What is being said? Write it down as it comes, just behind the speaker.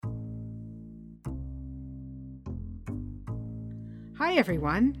Hi,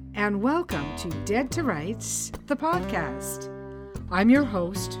 everyone, and welcome to Dead to Rights, the podcast. I'm your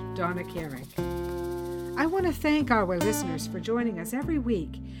host, Donna Carrick. I want to thank our listeners for joining us every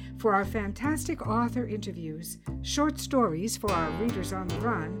week for our fantastic author interviews, short stories for our readers on the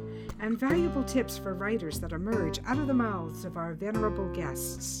run, and valuable tips for writers that emerge out of the mouths of our venerable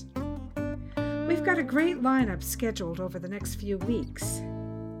guests. We've got a great lineup scheduled over the next few weeks.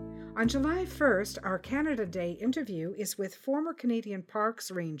 On July 1st, our Canada Day interview is with former Canadian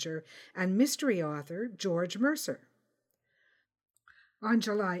Parks Ranger and mystery author George Mercer. On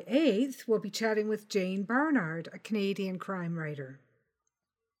July 8th, we'll be chatting with Jane Barnard, a Canadian crime writer.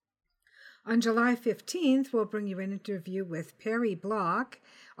 On July 15th, we'll bring you an interview with Perry Block,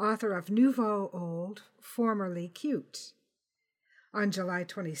 author of Nouveau Old, formerly Cute. On July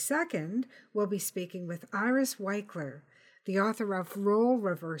 22nd, we'll be speaking with Iris Weichler, the author of Role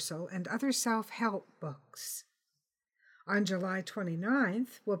Reversal and other self-help books. On July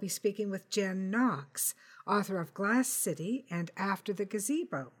 29th, we'll be speaking with Jen Knox, author of Glass City and After the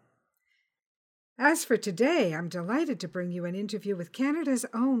Gazebo. As for today, I'm delighted to bring you an interview with Canada's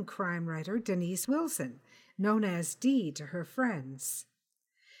own crime writer, Denise Wilson, known as Dee to her friends.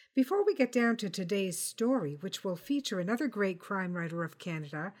 Before we get down to today's story, which will feature another great crime writer of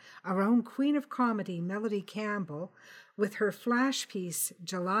Canada, our own queen of comedy, Melody Campbell, with her flash piece,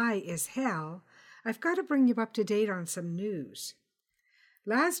 July is Hell, I've got to bring you up to date on some news.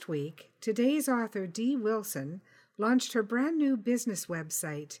 Last week, today's author Dee Wilson launched her brand new business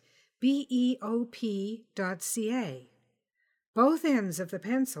website, beop.ca. Both ends of the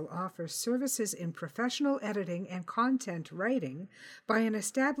pencil offer services in professional editing and content writing by an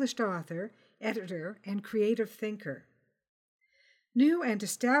established author, editor, and creative thinker. New and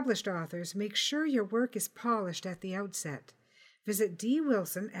established authors make sure your work is polished at the outset. Visit Dee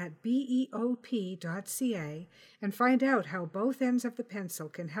Wilson at beop.ca and find out how both ends of the pencil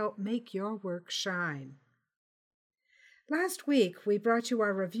can help make your work shine. Last week, we brought you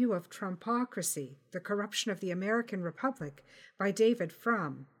our review of Trumpocracy, The Corruption of the American Republic by David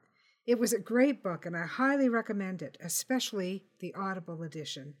Frum. It was a great book, and I highly recommend it, especially the Audible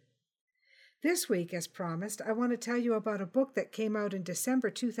edition. This week, as promised, I want to tell you about a book that came out in December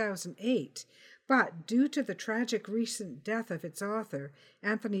 2008, but due to the tragic recent death of its author,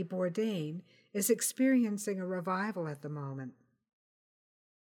 Anthony Bourdain, is experiencing a revival at the moment.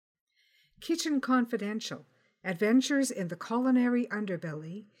 Kitchen Confidential, Adventures in the Culinary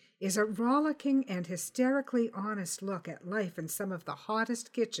Underbelly, is a rollicking and hysterically honest look at life in some of the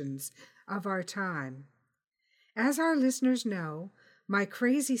hottest kitchens of our time. As our listeners know, my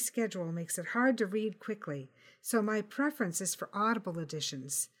crazy schedule makes it hard to read quickly, so my preference is for Audible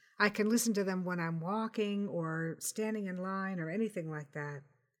editions. I can listen to them when I'm walking or standing in line or anything like that.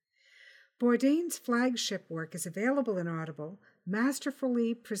 Bourdain's flagship work is available in Audible,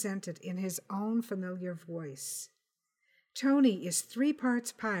 masterfully presented in his own familiar voice. Tony is 3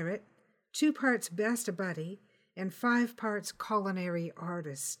 parts pirate, 2 parts best buddy, and 5 parts culinary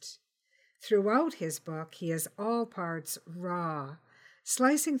artist. Throughout his book, he is all parts raw,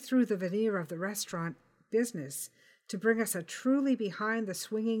 slicing through the veneer of the restaurant business to bring us a truly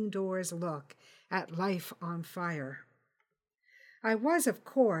behind-the-swinging-doors look at life on fire. I was, of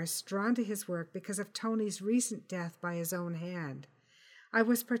course, drawn to his work because of Tony's recent death by his own hand. I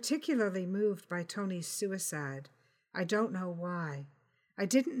was particularly moved by Tony's suicide. I don't know why. I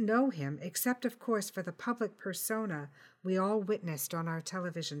didn't know him, except, of course, for the public persona we all witnessed on our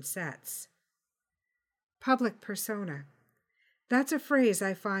television sets. Public persona. That's a phrase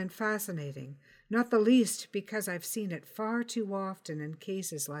I find fascinating, not the least because I've seen it far too often in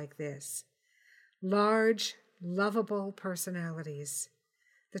cases like this. Large, lovable personalities.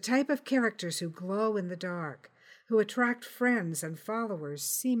 The type of characters who glow in the dark, who attract friends and followers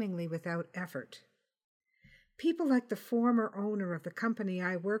seemingly without effort. People like the former owner of the company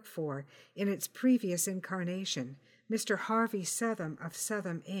I work for in its previous incarnation, Mr. Harvey Southam of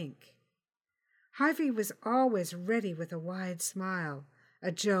Southam, Inc. Harvey was always ready with a wide smile,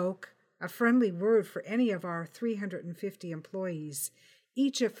 a joke, a friendly word for any of our 350 employees,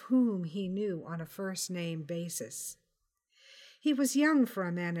 each of whom he knew on a first-name basis. He was young for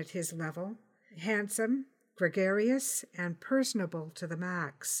a man at his level, handsome, gregarious, and personable to the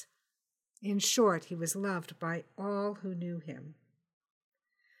max. In short, he was loved by all who knew him.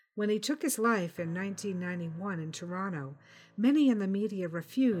 When he took his life in 1991 in Toronto, many in the media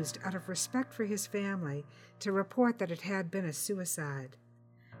refused, out of respect for his family, to report that it had been a suicide.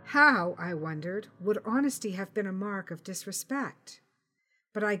 How, I wondered, would honesty have been a mark of disrespect?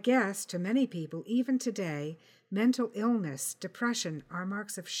 But I guess, to many people, even today, mental illness, depression are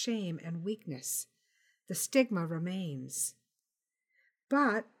marks of shame and weakness. The stigma remains.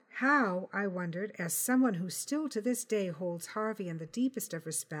 But how, I wondered, as someone who still to this day holds Harvey in the deepest of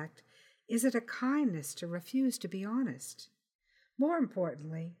respect, is it a kindness to refuse to be honest? More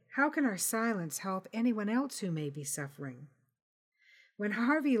importantly, how can our silence help anyone else who may be suffering? When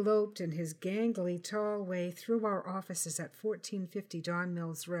Harvey loped in his gangly, tall way through our offices at 1450 Don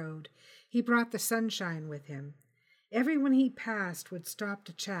Mills Road, he brought the sunshine with him. Everyone he passed would stop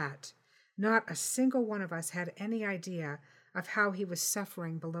to chat. Not a single one of us had any idea of how he was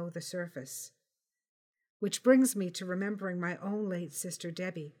suffering below the surface. Which brings me to remembering my own late sister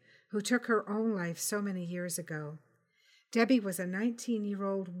Debbie, who took her own life so many years ago. Debbie was a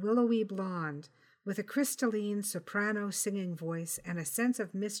 19-year-old willowy blonde with a crystalline soprano singing voice and a sense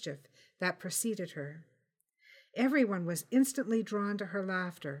of mischief that preceded her. Everyone was instantly drawn to her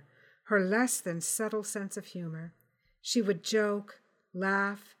laughter, her less than subtle sense of humor. She would joke,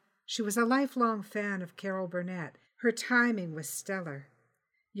 laugh. She was a lifelong fan of Carol Burnett. Her timing was stellar.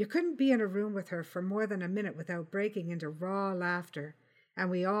 You couldn't be in a room with her for more than a minute without breaking into raw laughter, and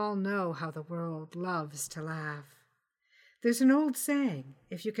we all know how the world loves to laugh. There's an old saying,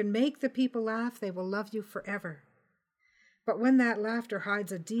 if you can make the people laugh, they will love you forever. But when that laughter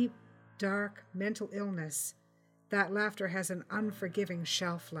hides a deep, dark mental illness, that laughter has an unforgiving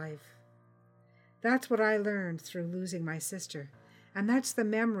shelf life. That's what I learned through losing my sister, and that's the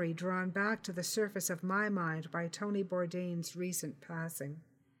memory drawn back to the surface of my mind by Tony Bourdain's recent passing.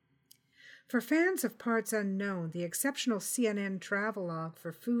 For fans of Parts Unknown, the exceptional CNN travelogue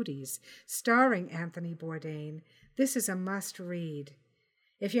for foodies starring Anthony Bourdain, this is a must-read.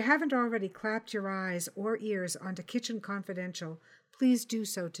 If you haven't already clapped your eyes or ears onto Kitchen Confidential, please do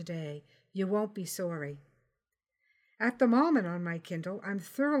so today. You won't be sorry. At the moment on my Kindle, I'm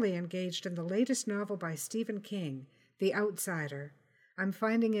thoroughly engaged in the latest novel by Stephen King, The Outsider. I'm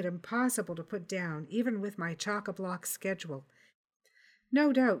finding it impossible to put down, even with my chock-a-block schedule.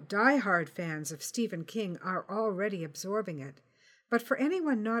 No doubt die-hard fans of Stephen King are already absorbing it. But for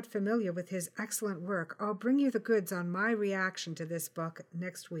anyone not familiar with his excellent work, I'll bring you the goods on my reaction to this book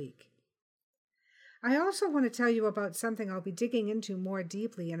next week. I also want to tell you about something I'll be digging into more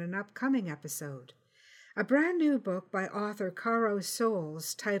deeply in an upcoming episode. A brand new book by author Caro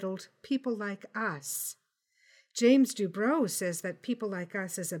Soules titled People Like Us. James Dubrow says that People Like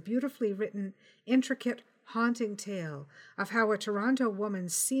Us is a beautifully written, intricate, haunting tale of how a Toronto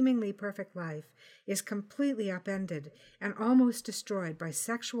woman's seemingly perfect life is completely upended and almost destroyed by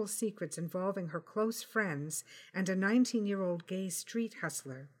sexual secrets involving her close friends and a 19-year-old gay street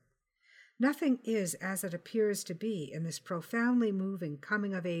hustler. Nothing is as it appears to be in this profoundly moving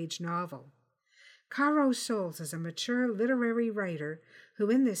coming-of-age novel. Caro Soules is a mature literary writer who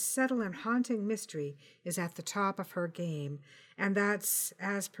in this subtle and haunting mystery is at the top of her game, and that's,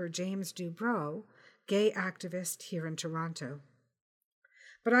 as per James Dubrow, gay activist here in Toronto.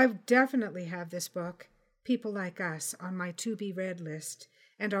 But I definitely have this book, People Like Us, on my to-be-read list,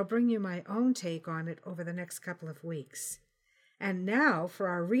 and I'll bring you my own take on it over the next couple of weeks. And now, for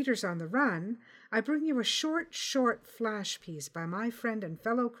our readers on the run, I bring you a short flash piece by my friend and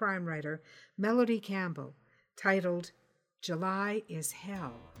fellow crime writer, Melody Campbell, titled, July is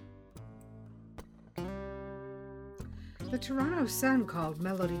Hell. The Toronto Sun called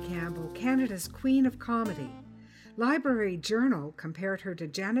Melody Campbell Canada's Queen of Comedy. Library Journal compared her to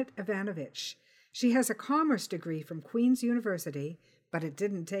Janet Ivanovich. She has a commerce degree from Queen's University, but it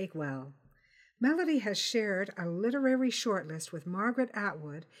didn't take well. Melody has shared a literary shortlist with Margaret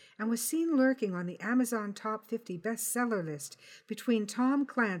Atwood and was seen lurking on the Amazon Top 50 bestseller list between Tom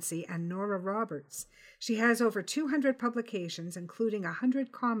Clancy and Nora Roberts. She has over 200 publications, including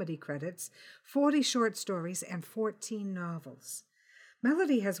 100 comedy credits, 40 short stories, and 14 novels.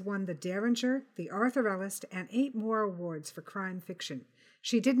 Melody has won the Derringer, the Arthur Ellis, and 8 more awards for crime fiction.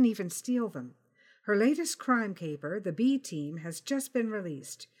 She didn't even steal them. Her latest crime caper, The B Team, has just been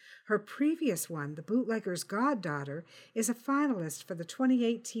released. Her previous one, The Bootlegger's Goddaughter, is a finalist for the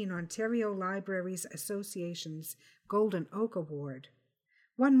 2018 Ontario Libraries Association's Golden Oak Award.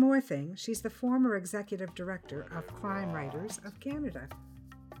 One more thing, she's the former executive director of Crime Writers of Canada.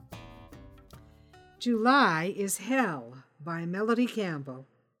 July is Hell by Melody Campbell.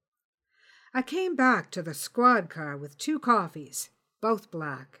 I came back to the squad car with 2 coffees, both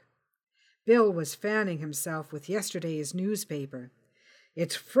black. Bill was fanning himself with yesterday's newspaper.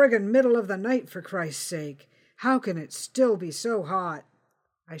 It's friggin' middle of the night, for Christ's sake. How can it still be so hot?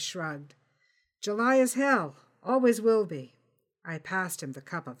 I shrugged. July is hell. Always will be. I passed him the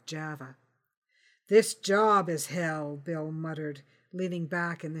cup of Java. This job is hell, Bill muttered, leaning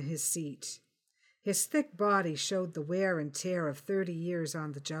back in his seat. His thick body showed the wear and tear of 30 years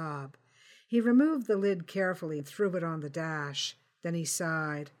on the job. He removed the lid carefully and threw it on the dash. Then he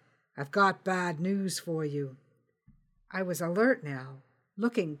sighed. "I've got bad news for you." I was alert now,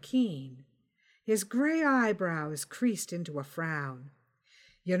 looking keen. His gray eyebrows creased into a frown.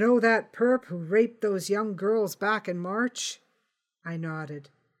 "You know that perp who raped those young girls back in March?" I nodded.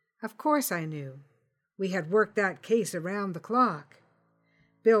 Of course I knew. We had worked that case around the clock.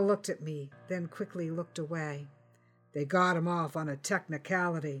 Bill looked at me, then quickly looked away. "They got him off on a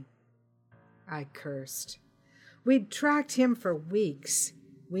technicality." I cursed. We'd tracked him for weeks.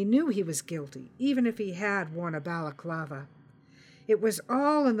 We knew he was guilty, even if he had worn a balaclava. It was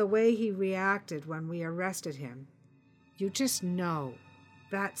all in the way he reacted when we arrested him. You just know.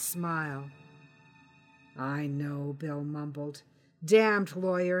 That smile. "I know," Bill mumbled. "Damned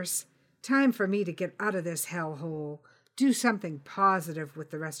lawyers. Time for me to get out of this hellhole. Do something positive with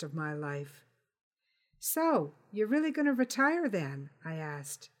the rest of my life." "So, you're really going to retire then?" I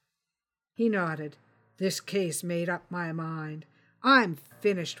asked. He nodded. "This case made up my mind. I'm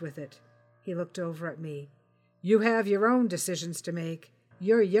finished with it." He looked over at me. "You have your own decisions to make.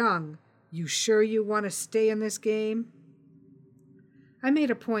 You're young. You sure you want to stay in this game?" I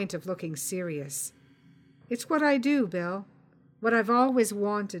made a point of looking serious. "It's what I do, Bill. What I've always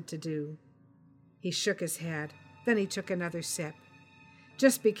wanted to do." He shook his head. Then he took another sip.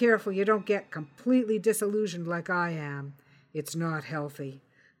 "Just be careful you don't get completely disillusioned like I am. It's not healthy.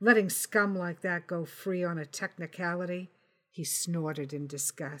 Letting scum like that go free on a technicality." He snorted in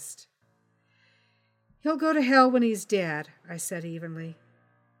disgust. "He'll go to hell when he's dead," I said evenly.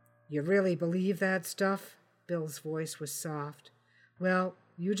 "You really believe that stuff?" Bill's voice was soft. "Well,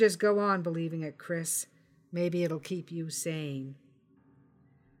 you just go on believing it, Chris. Maybe it'll keep you sane."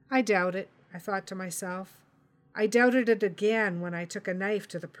 I doubt it, I thought to myself. I doubted it again when I took a knife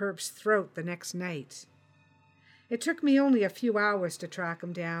to the perp's throat the next night. It took me only a few hours to track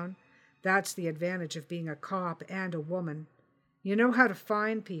him down. That's the advantage of being a cop and a woman. You know how to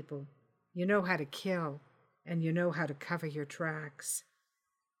find people, you know how to kill, and you know how to cover your tracks.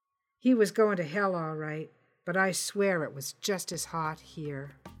 He was going to hell all right, but I swear it was just as hot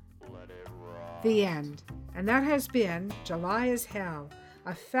here. The end. And that has been July is Hell,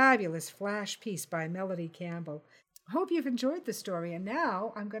 a fabulous flash piece by Melody Campbell. I hope you've enjoyed the story, and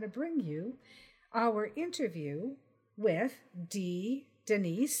now I'm going to bring you our interview with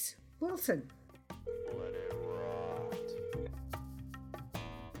Denise Wilson.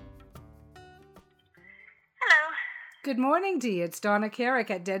 Hello. Good morning, Dee. It's Donna Carrick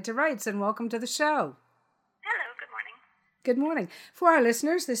at Dead to Rights, and welcome to the show. Hello, good morning. Good morning. For our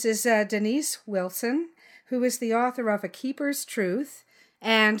listeners, this is Denise Wilson, who is the author of A Keeper's Truth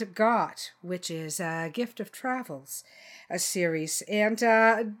and Got, which is a Gift of Travels, a series. And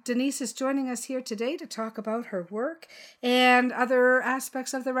Denise is joining us here today to talk about her work and other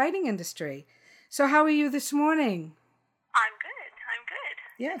aspects of the writing industry. So how are you this morning? I'm good.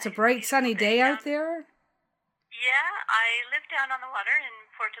 Yeah, it's a bright, sunny day out there. Yeah, I live down on the water in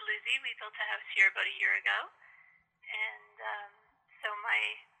Port Dalhousie. We built a house here about a year ago. And so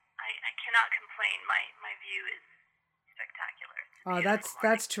I cannot complain. My view is spectacular.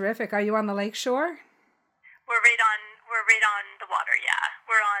 That's terrific. Are you on the lake shore? We're right on the water. Yeah,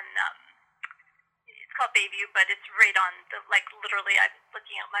 we're on. It's called Bayview, but it's right on the literally. I'm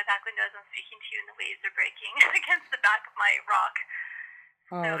looking out my back window as I'm speaking to you, and the waves are breaking against the back of my rock.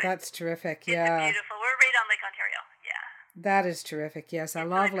 Oh, so that's terrific. Yeah, it's beautiful. We're right on Lake Ontario. Yeah, that is terrific. Yes, I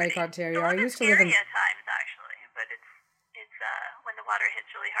love Lake Ontario. I used to live in. At times actually, but it's when the water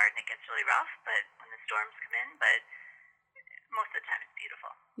hits really hard and it gets really rough. But when the storms come in, but most of the time it's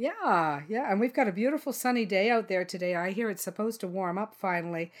beautiful. Yeah, and we've got a beautiful sunny day out there today. I hear it's supposed to warm up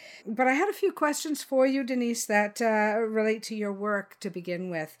finally. But I had a few questions for you, Denise, that relate to your work to begin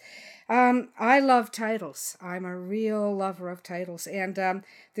with. I love titles. I'm a real lover of titles. And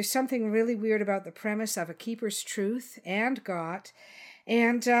there's something really weird about the premise of A Keeper's Truth and Got.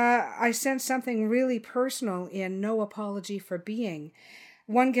 And I sense something really personal in No Apology for Being.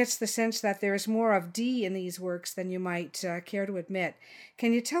 One gets the sense that there is more of Dee in these works than you might care to admit.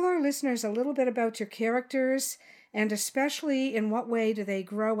 Can you tell our listeners a little bit about your characters, and especially in what way do they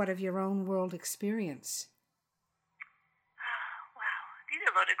grow out of your own world experience? Wow, these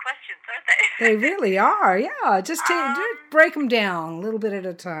are loaded questions, aren't they? They really are, yeah. Just break them down a little bit at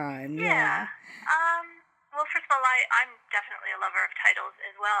a time. Yeah. Well, first of all, I'm definitely a lover of titles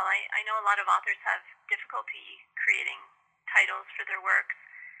as well. I know a lot of authors have difficulty creating titles for their works.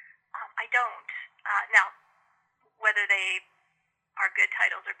 I don't. Now, whether they are good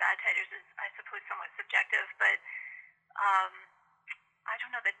titles or bad titles is, I suppose, somewhat subjective, but I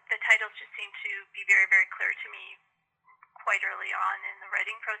don't know. The titles just seem to be very, very clear to me quite early on in the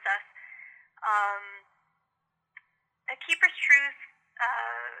writing process. A Keeper's Truth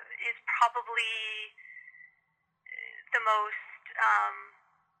is probably the most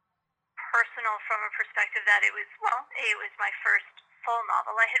personal from a perspective that it was, well, it was my first full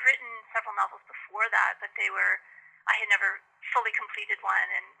novel. I had written several novels before that, but I had never fully completed one,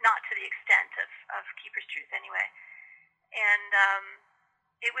 and not to the extent of Keeper's Truth anyway. And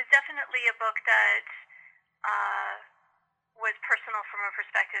it was definitely a book that was personal from a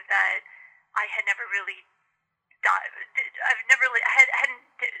perspective that I had never really I hadn't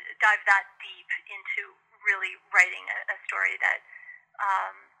dived that deep into really writing a story that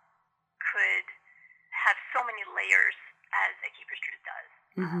could have so many layers as A Keeper's Truth does.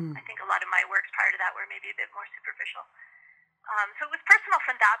 Mm-hmm. I think a lot of my works prior to that were maybe a bit more superficial. So it was personal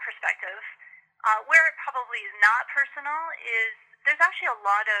from that perspective. Where it probably is not personal is there's actually a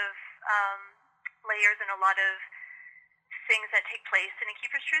lot of layers and a lot of things that take place in A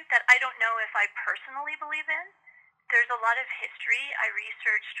Keeper's Truth that I don't know if I personally believe in. There's a lot of history I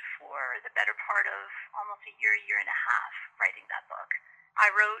researched for the better part of almost a year and a half writing that book.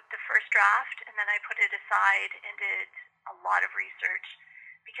 I wrote the first draft, and then I put it aside and did a lot of research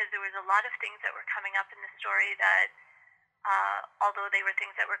because there was a lot of things that were coming up in the story that, although they were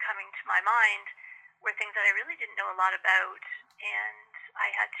things that were coming to my mind, were things that I really didn't know a lot about, and I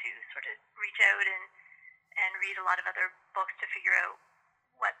had to sort of reach out and read a lot of other books to figure out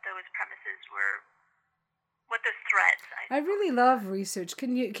what those premises were, what those threads. I really love research.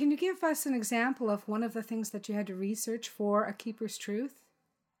 Can you give us an example of one of the things that you had to research for A Keeper's Truth?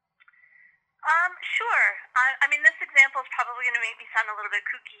 Sure. I mean, this example is probably going to make me sound a little bit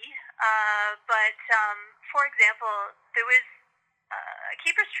kooky, but for example, there was A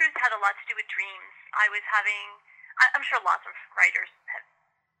Keeper's Truth had a lot to do with dreams. I'm sure lots of writers have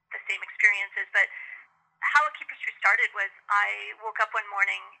the same experiences, but how A Keeper's Truth started was I woke up one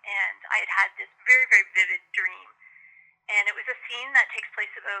morning and I had this very, very vivid dream. And it was a scene that takes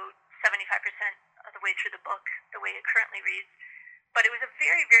place about 75% of the way through the book, the way it currently reads. But it was a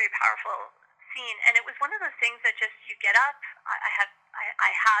very, very powerful scene. And it was one of those things that just, you get up.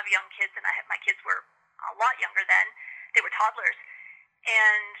 I have young kids, and my kids were a lot younger then. They were toddlers.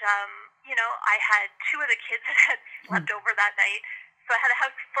 And, I had two of the kids that had slept over that night. So I had a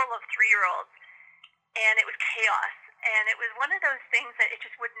house full of 3-year-olds. And it was chaos. And it was one of those things that it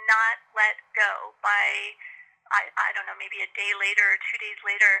just would not let go. By, I don't know, maybe a day later or 2 days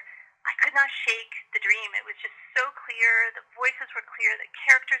later, I could not shake the dream. It was just so clear. The voices were clear. The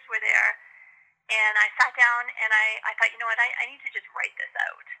characters were there. And I sat down and I thought, you know what, I need to just write this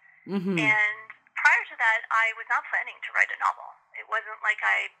out. Mm-hmm. And prior to that, I was not planning to write a novel. It wasn't like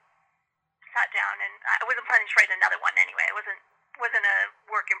I sat down and I wasn't planning to write another one anyway. It wasn't a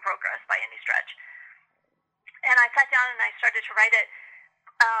work in progress by any stretch. And I sat down and I started to write it.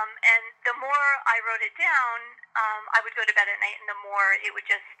 And the more I wrote it down, I would go to bed at night, and the more it would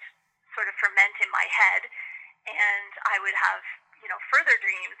just sort of ferment in my head. And I would have, further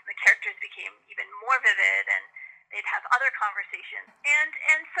dreams. The characters became even more vivid, and they'd have other conversations.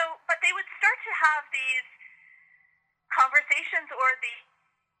 And so, but they would start to have these conversations or the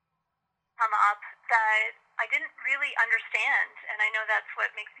come up that I didn't really understand. And I know that's what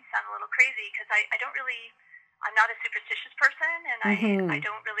makes me sound a little crazy, because I'm not a superstitious person, and I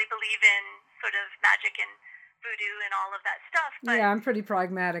don't really believe in sort of magic and voodoo and all of that stuff. But, yeah, I'm pretty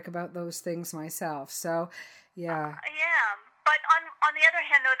pragmatic about those things myself. So, yeah. Yeah, but on the other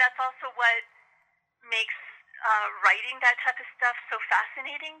hand, though, that's also what makes writing that type of stuff so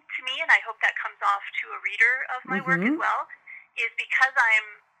fascinating to me, and I hope that comes off to a reader of my work as well, is because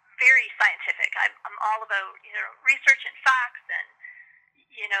I'm very scientific. I'm all about research and facts and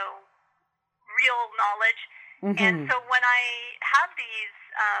real knowledge. And so when I have these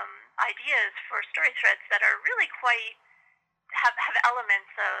ideas for story threads that are really quite have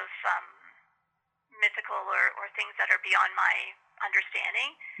elements of mythical or things that are beyond my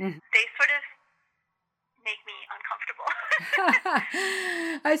understanding, they sort of make me uncomfortable.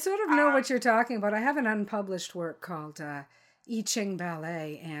 I sort of know what you're talking about. I have an unpublished work called E26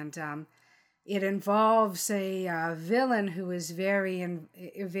 Ballet, and it involves a villain who is very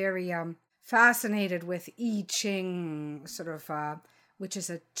fascinated with I Ching, sort of, which is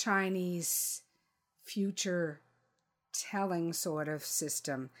a Chinese future telling sort of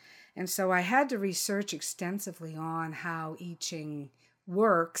system. And so I had to research extensively on how I Ching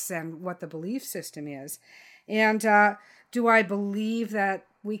works and what the belief system is. And do I believe that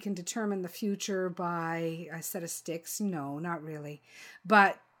we can determine the future by a set of sticks? No, not really.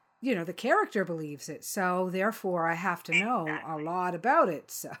 But the character believes it, so therefore I have to know a lot about it.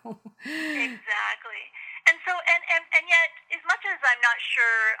 So exactly, and so and yet, as much as I'm not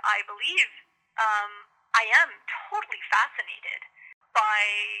sure I believe, I I am totally fascinated by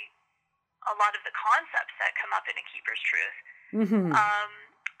a lot of the concepts that come up in A Keeper's Truth. Mm-hmm.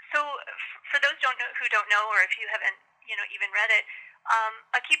 So for those who don't know, or if you haven't, even read it,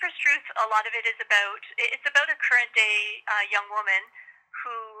 A Keeper's Truth, a lot of it is about a current day young woman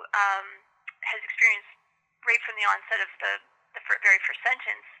who has experienced rape from the onset of the very first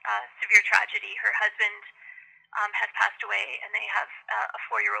sentence, severe tragedy. Her husband has passed away, and they have a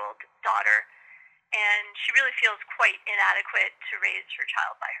 4-year-old daughter. And she really feels quite inadequate to raise her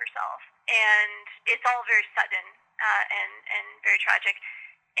child by herself. And it's all very sudden and very tragic.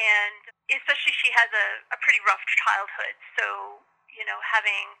 And especially she has a pretty rough childhood. So,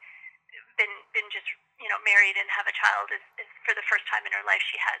 having been just, married and have a child is for the first time in her life,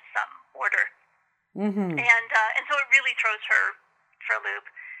 she has some order. Mm-hmm. And so it really throws her for a loop.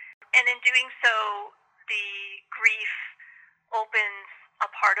 And in doing so, the grief opens a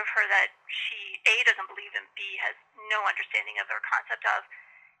part of her that she, A, doesn't believe in, B, has no understanding of or concept of,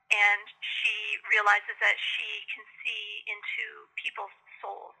 and she realizes that she can see into people's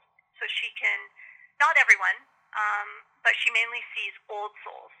souls. So she can, not everyone, but she mainly sees old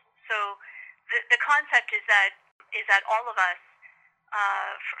souls. So the concept is that all of us,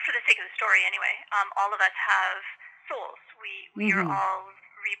 for the sake of the story anyway, all of us have souls. We are all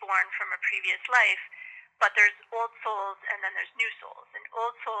reborn from a previous life. But there's old souls and then there's new souls. And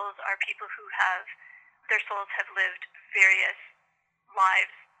old souls are people who their souls have lived various lives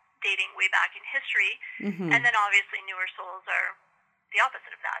dating way back in history. Mm-hmm. And then obviously newer souls are the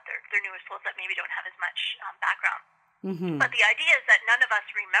opposite of that. They're newer souls that maybe don't have as much background. Mm-hmm. But the idea is that none of us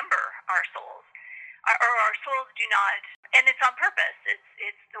remember our souls. Or our souls do not, and it's on purpose.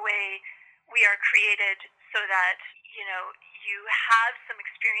 It's the way we are created so that, you have some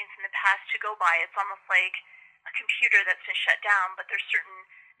experience in the past to go by. It's almost like a computer that's been shut down, but there's certain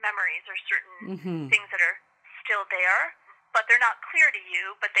memories or certain things that are still there, but they're not clear to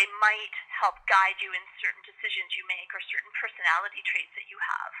you, but they might help guide you in certain decisions you make or certain personality traits that you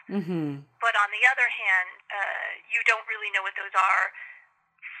have. Mm-hmm. But on the other hand, you don't really know what those are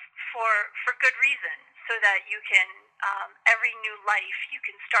for good reason, so that you can, every new life, you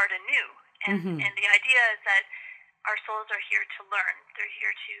can start anew. And the idea is that our souls are here to learn. They're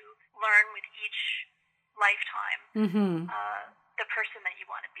here to learn with each lifetime the person that you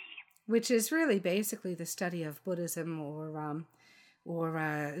want to be. Which is really basically the study of Buddhism or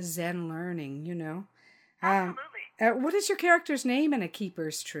Zen learning, Absolutely. What is your character's name in A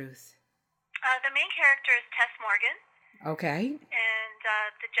Keeper's Truth? The main character is Tess Morgan. Okay. And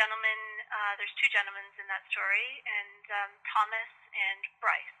the gentleman, there's 2 gentlemen in that story, and Thomas and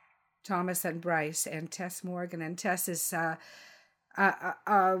Bryce. Thomas and Bryce, and Tess Morgan. And Tess is, I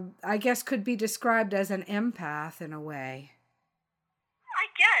guess, could be described as an empath in a way. I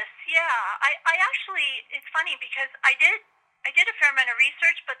guess, yeah. I actually, it's funny because I did a fair amount of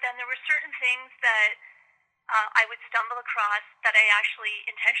research, but then there were certain things that I would stumble across that I actually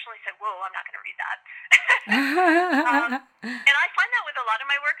intentionally said, whoa, I'm not going to read that. And I find that with a lot of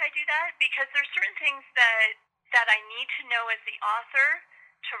my work, I do that because there's certain things that I need to know as the author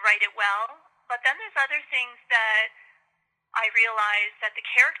to write it well, but then there's other things that I realize that the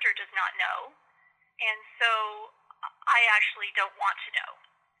character does not know, and so I actually don't want to know.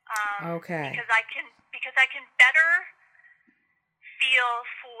 Okay. Because I can better feel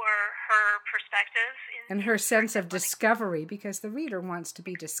for her perspective and her sense of discovery, because the reader wants to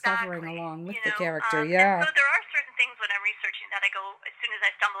be discovering along with the character. Yeah. And so there are certain things when I'm researching that I go, as soon as I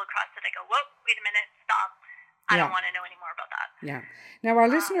stumble across it, I go, whoa, wait a minute, stop. I don't want to know any more about that. Yeah. Now, our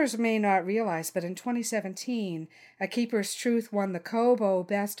listeners may not realize, but in 2017, A Keeper's Truth won the Kobo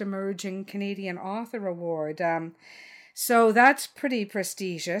Best Emerging Canadian Author Award. So that's pretty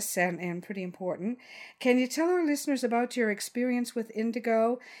prestigious and pretty important. Can you tell our listeners about your experience with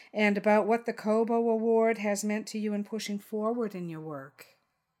Indigo and about what the Kobo Award has meant to you in pushing forward in your work?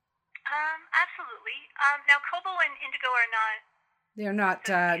 Absolutely. Now, Kobo and Indigo are not... They're not,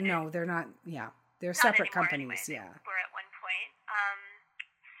 no, they're not, yeah. They're not separate companies, anymore, yeah. They were at one point.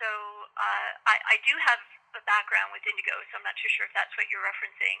 So I do have a background with Indigo, so I'm not too sure if that's what you're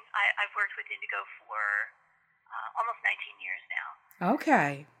referencing. I've worked with Indigo for almost 19 years now.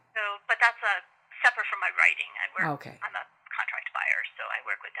 Okay. So, but that's separate from my writing. I'm a contract buyer, so I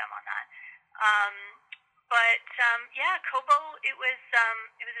work with them on that. Kobo, it was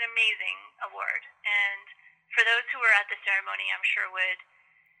an amazing award, and for those who were at the ceremony, I'm sure would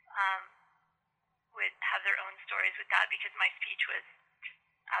have their own stories with that, because my speech was just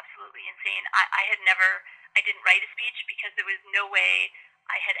absolutely insane. I didn't write a speech because there was no way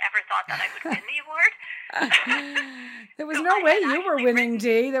I had ever thought that I would win the award. There was So no I way had you were actually winning,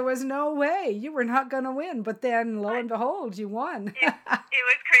 Dee. There was no way. You were not going to win. But then, lo and behold, you won. It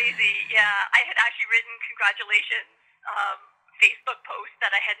was crazy. Yeah, I had actually written congratulations Facebook post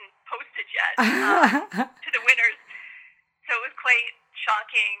that I hadn't posted yet to the winners. So it was quite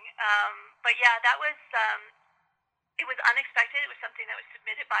shocking. But yeah, that was, it was unexpected. It was something that was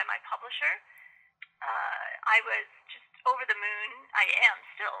submitted by my publisher. I was just over the moon. I am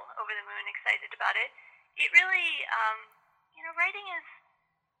still over the moon excited about it. It really, writing is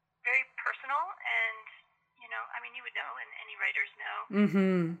very personal, and, I mean, you would know, and any writers know.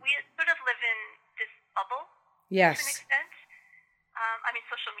 Mm-hmm. We sort of live in this bubble Yes. to an extent. I mean,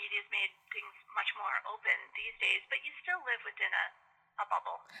 social media has made things much more open these days, but you still live within a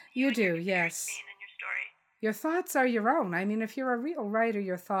bubble. You do, yes. And your story. Your thoughts are your own. I mean, if you're a real writer,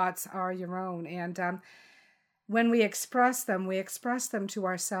 your thoughts are your own. And when we express them to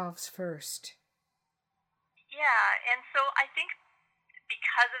ourselves first. Yeah, and so I think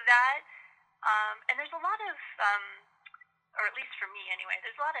because of that, and there's a lot of, or at least for me anyway,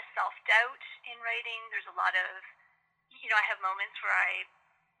 there's a lot of self-doubt in writing. There's a lot of, I have moments where I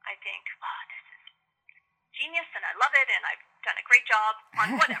think, oh, this is genius and I love it and I've done a great job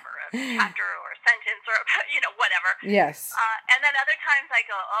on whatever, a chapter or a sentence or, whatever. Yes. And then other times I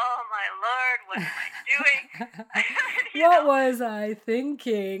go, oh my Lord, what am I doing? What was I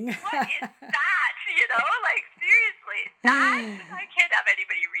thinking? What is that? Like seriously, that? I can't have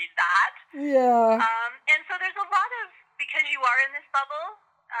anybody read that. Yeah. And so there's a lot of, because you are in this bubble,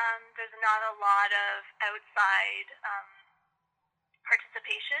 there's not a lot of outside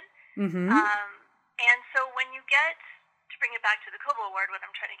participation. Mm-hmm. And so when you get, to bring it back to the Kobo Award, what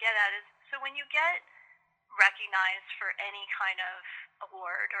I'm trying to get at is, so when you get recognized for any kind of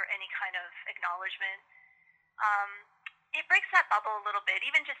award or any kind of acknowledgement, it breaks that bubble a little bit,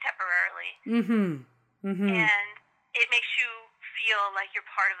 even just temporarily. Mm-hmm. Mm-hmm. And it makes you feel like you're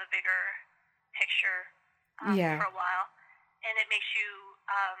part of a bigger picture for a while. And it makes you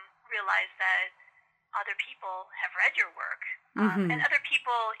realize that other people have read your work, and other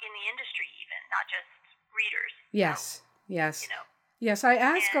people in the industry even, not just readers. Yes, yes. Yes, I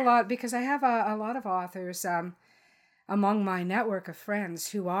ask a lot because I have a lot of authors among my network of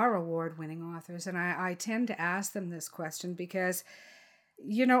friends who are award-winning authors, and I tend to ask them this question because,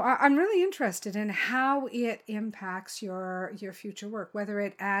 I'm really interested in how it impacts your future work, whether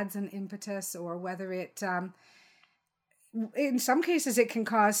it adds an impetus or whether it, in some cases, it can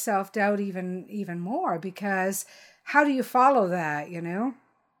cause self-doubt even more, because how do you follow that, I think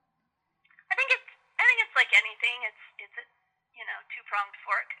it's like anything. It's a two-pronged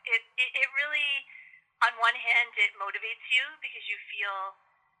fork. It really, on one hand, it motivates you because you feel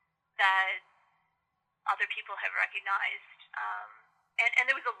that other people have recognized. And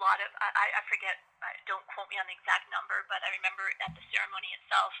there was a lot of, I forget, don't quote me on the exact number, but I remember at the ceremony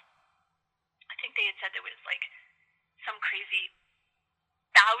itself, I think they had said there was like some crazy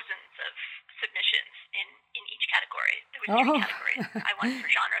thousands of submissions in each category. There was 2 categories. I won for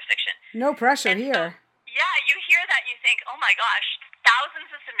genre fiction. No pressure here. So, yeah, you hear that, you think, oh my gosh,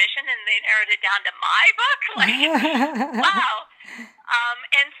 thousands of submissions, and they narrowed it down to my book? Like, wow.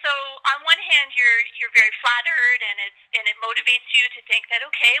 And so on one hand, you're very flattered, and it motivates you to think that,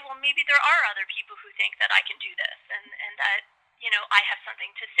 okay, well, maybe there are other people who think that I can do this, and that, I have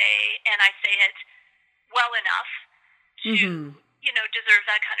something to say, and I say it well enough to, deserve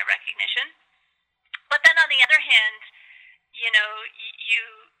that kind of recognition. But then on the other hand, you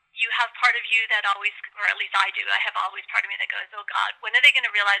have part of you that always, or at least I do, I have always part of me that goes, oh God, when are they going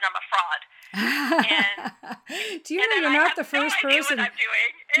to realize I'm a fraud? Do you know you're not the first person? What I'm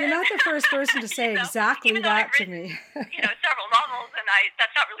doing. You're not the first person to say exactly that to me. Several novels, and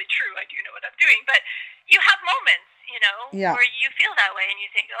that's not really true. I do know what I'm doing, but you have moments, where you feel that way, and you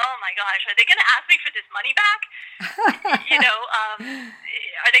think, oh my gosh, are they going to ask me for this money back?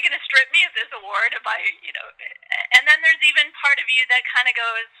 Are they going to strip me of this award? And then there's even part of you that kind of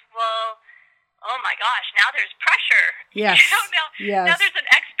goes, well, oh my gosh, now there's pressure. Yes. Now there's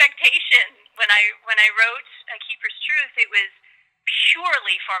an expectation. When I wrote A Keeper's Truth, it was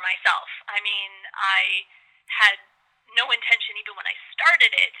purely for myself. I mean, I had no intention, even when I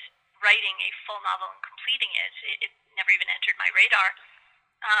started it, writing a full novel and completing it. It never even entered my radar.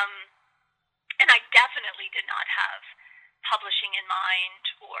 And I definitely did not have publishing in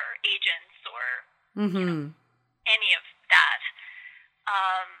mind or agents or any of that.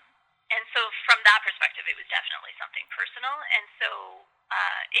 And so from that perspective, it was definitely something personal. And so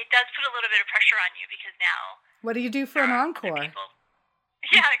it does put a little bit of pressure on you, because now... What do you do for an encore?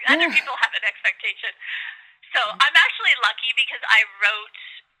 Other people have an expectation. So I'm actually lucky because I wrote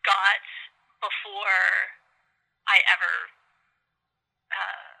Got before I ever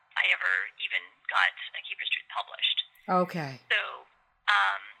even got A Keeper's Truth published. Okay. So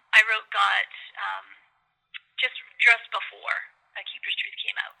I wrote Got just before A Keeper's Truth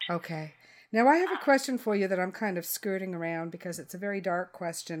came out. Okay. Now I have a question for you that I'm kind of skirting around because it's a very dark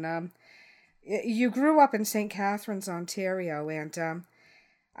question. You grew up in St. Catharines, Ontario, and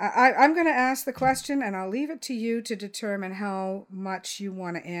I'm going to ask the question, and I'll leave it to you to determine how much you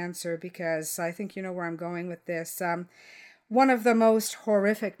want to answer, because I think you know where I'm going with this. One of the most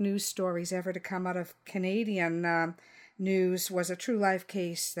horrific news stories ever to come out of Canadian news was a true life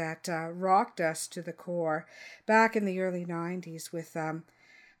case that rocked us to the core back in the early 90s with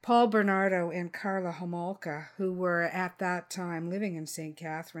Paul Bernardo and Carla Homolka, who were at that time living in St.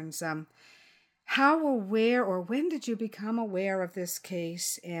 Catharines. How aware, or when did you become aware of this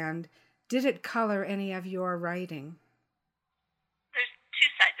case, and did it color any of your writing? There's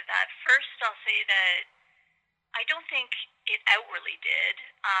two sides of that. First, I'll say that I don't think it outwardly did,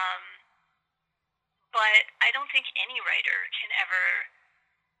 but I don't think any writer can ever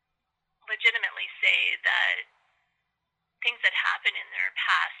legitimately say that things that happen in their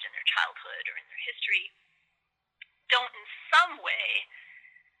past, in their childhood, or in their history don't in some way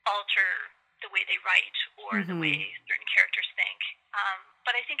alter the way they write or the way certain characters think.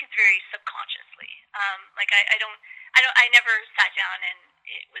 But I think it's very subconsciously. I never sat down and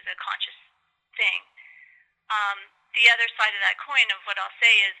it was a conscious thing. The other side of that coin of what I'll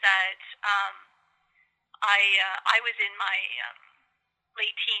say is that I was in my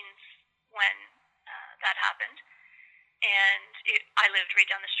late teens when that happened, and I lived right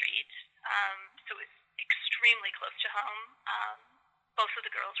down the street, so it was extremely close to home. Both of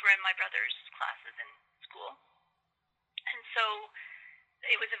the girls were in my brother's classes in school, and so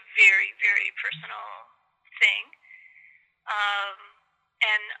it was a very, very personal thing.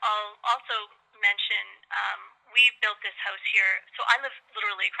 And I'll also mention, we built this house here, so I live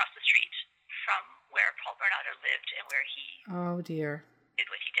literally across the street from where Paul Bernardo lived and where he did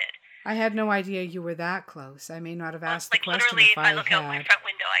what he did. I had no idea you were that close. I may not have asked the question literally, if I look had. out my front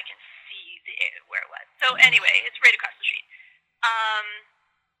window, I can see where it was. So anyway, it's right across the street,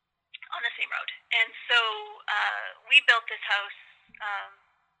 on the same road. And so we built this house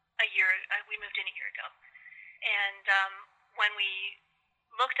we moved in a year ago. And when we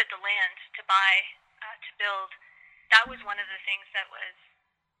looked at the land to buy, to build, that was one of the things that was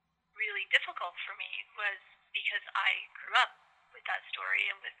really difficult for me, was because I grew up with that story,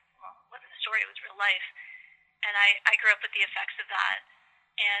 and it wasn't a story, it was real life. And I grew up with the effects of that.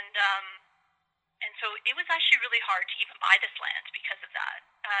 And so it was actually really hard to even buy this land because of that.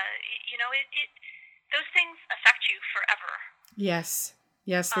 Those things affect you forever. Yes,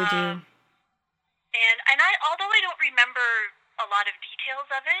 they do. And although I don't remember a lot of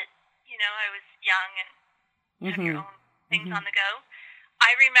details of it, I was young and had your own things on the go.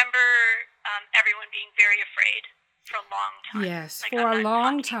 I remember everyone being very afraid for a long time. Yes, for a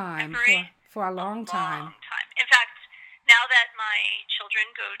long time. For a long time. In fact, now that my children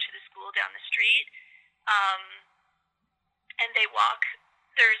go to the school down the street, and they walk,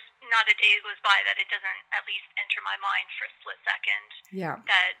 there's not a day that goes by that it doesn't at least enter my mind for a split second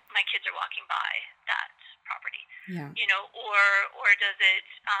that my kids are walking by that property. Yeah. Or does it,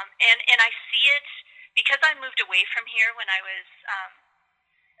 and I see it because I moved away from here when I was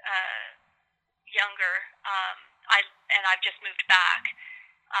younger, and I've just moved back.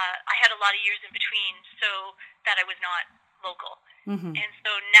 I had a lot of years in between, so that I was not local. And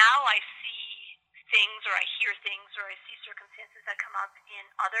so now I see things, or I hear things, or I see circumstances that come up in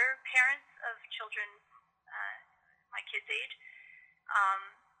other parents of children my kids' age,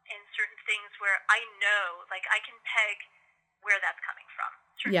 and certain things where I know, like I can peg where that's coming from.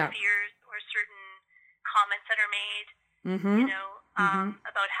 Certain fears or certain comments that are made,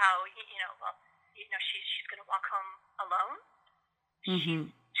 about how, she's going to walk home alone.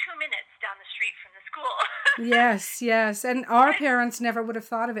 She's 2 minutes down the street from the school. Yes. And our parents never would have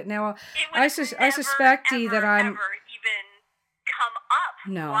thought of it. Now, I suspect, Dee, that I'm... never even come up.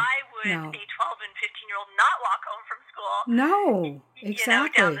 No. Why would a 12 and 15-year-old not walk home from school? No,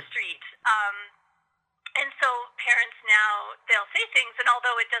 exactly. Down the street. And so parents now, they'll say things, and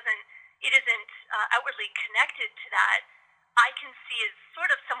although it isn't outwardly connected to that, I can see as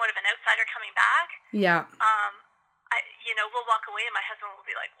sort of somewhat of an outsider coming back. Yeah. We'll walk away and my husband will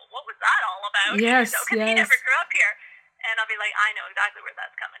be like, well, what was that all about? Yes, because he never grew up here. And I'll be like, I know exactly where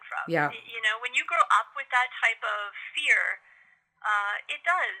that's coming from. Yeah. When you grow up with that type of fear, it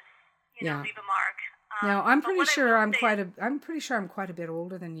does, leave a mark. Now, I'm pretty sure I'm quite a bit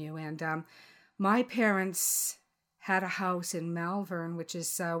older than you, and my parents had a house in Malvern, which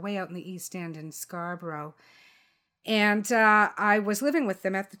is way out in the East End in Scarborough. And I was living with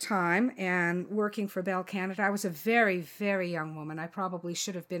them at the time and working for Bell Canada. I was a very, very young woman. I probably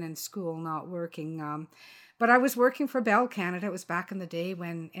should have been in school, not working. But I was working for Bell Canada. It was back in the day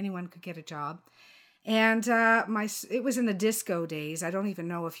when anyone could get a job. And it was in the disco days. I don't even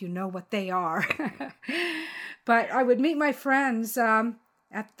know if you know what they are. But I would meet my friends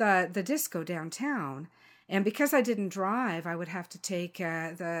at the disco downtown. And because I didn't drive, I would have to take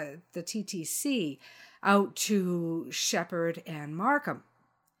the TTC out to Shepherd and Markham.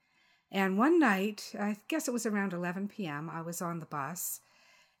 And one night, I guess it was around 11 p.m., I was on the bus,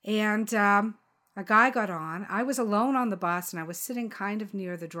 and a guy got on. I was alone on the bus, and I was sitting kind of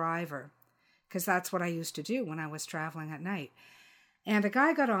near the driver, because that's what I used to do when I was traveling at night. And a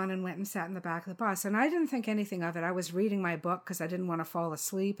guy got on and went and sat in the back of the bus, and I didn't think anything of it. I was reading my book because I didn't want to fall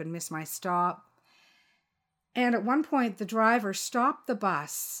asleep and miss my stop. And at one point, the driver stopped the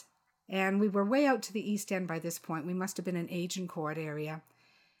bus, and we were way out to the East End by this point. We must have been in Agincourt area.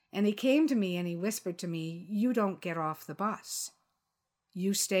 And he came to me and he whispered to me, "You don't get off the bus.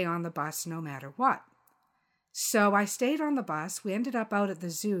 You stay on the bus no matter what." So I stayed on the bus. We ended up out at the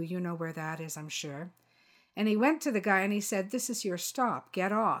zoo. You know where that is, I'm sure. And he went to the guy and he said, "This is your stop.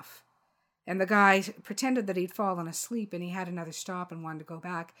 Get off." And the guy pretended that he'd fallen asleep and he had another stop and wanted to go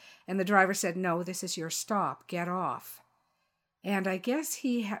back. And the driver said, "No, this is your stop. Get off." And I guess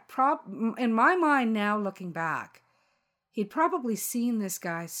he had, in my mind now looking back, he'd probably seen this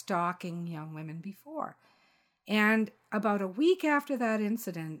guy stalking young women before. And about a week after that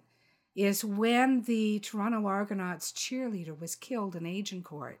incident is when the Toronto Argonauts cheerleader was killed in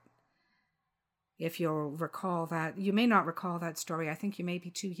Agincourt. If you'll recall that. You may not recall that story. I think you may be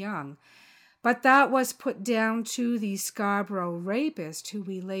too young. But that was put down to the Scarborough rapist, who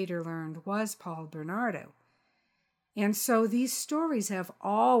we later learned was Paul Bernardo. And so these stories have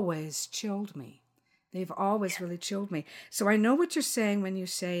always chilled me. They've always really chilled me. So I know what you're saying when you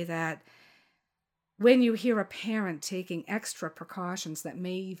say that when you hear a parent taking extra precautions that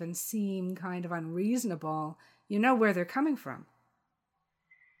may even seem kind of unreasonable, you know where they're coming from.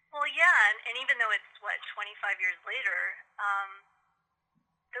 Well, yeah, and even though it's, 25 years later,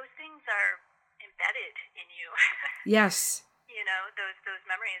 those things are embedded in you. Yes. You know, those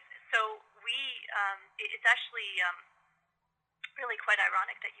memories. So it's actually really quite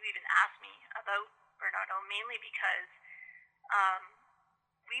ironic that you even asked me about Bernardo, mainly because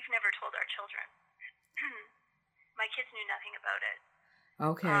we've never told our children. My kids knew nothing about it.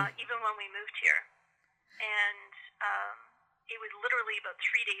 Okay. Even when we moved here. And it was literally about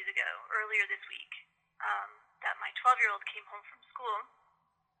 3 days ago, earlier this week, that my 12-year-old came home from school,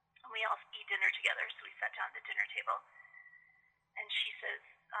 and we all eat dinner together, so we sat down at the dinner table. And she says,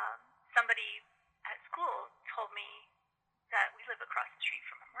 "Somebody at school told me that we live across the street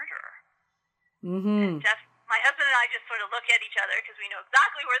from a murderer." Mm-hmm. And my husband and I just sort of look at each other because we know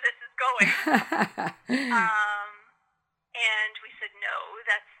exactly where this is going. And we said, "No,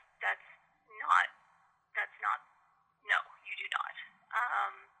 that's not. No, you do not."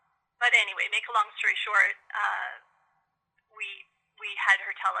 But anyway, make a long story short, we had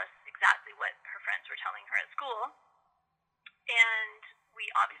her tell us exactly what her friends were telling her at school, and we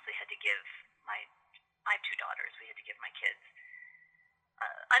obviously had to give I have two daughters. We had to give my kids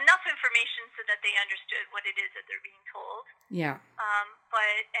enough information so that they understood what it is that they're being told. Yeah.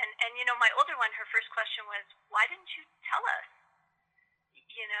 But you know, my older one, her first question was, "Why didn't you tell us?"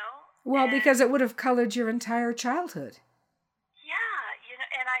 You know. Well, because it would have colored your entire childhood. Yeah, you know,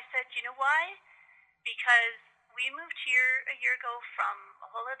 and I said, "You know why? Because we moved here a year ago from a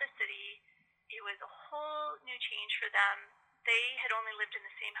whole other city. It was a whole new change for them. They had only lived in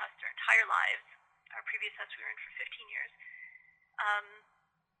the same house their entire lives. Our previous house we were in for 15 years.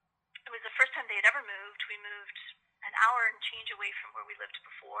 It was the first time they had ever moved. We moved an hour and change away from where we lived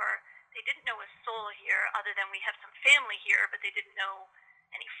before. They didn't know a soul here other than we have some family here, but they didn't know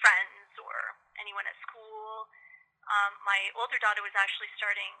any friends or anyone at school. My older daughter was actually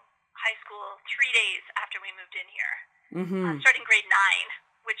starting high school 3 days after we moved in here, starting grade 9,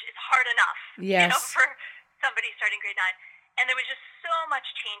 which is hard enough, yes, you know, for somebody starting grade 9. And there was just so much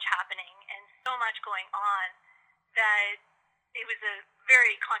change happening and so much going on that it was a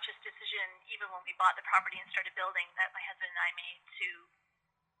very conscious decision, even when we bought the property and started building, that my husband and I made to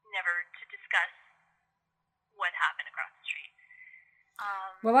never to discuss what happened across the street.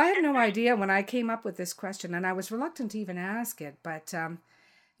 Well, I had no idea when I came up with this question, and I was reluctant to even ask it, but,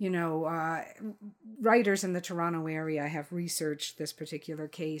 you know, writers in the Toronto area have researched this particular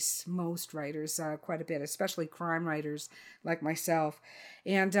case, most writers, quite a bit, especially crime writers like myself.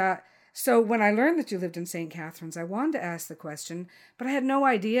 And So when I learned that you lived in St. Catharines, I wanted to ask the question, but I had no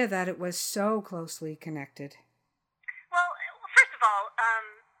idea that it was so closely connected. Well, first of all,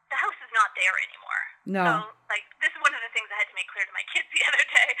 the house is not there anymore. No. So, this is one of the things I had to make clear to my kids the other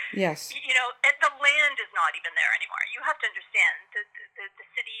day. Yes. The land is not even there anymore. You have to understand the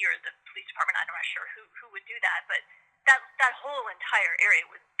city or the police department. I'm not sure who would do that, but that whole entire area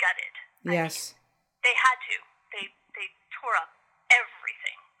was gutted. Yes. They had to. They tore up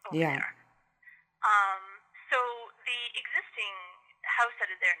everything over there. So the existing house that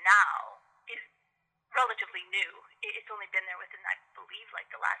is there now is relatively new. It's only been there within, I believe,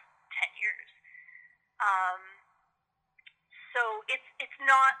 the last 10 years. So it's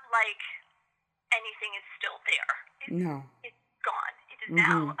not like anything is still there. No. It's gone. It is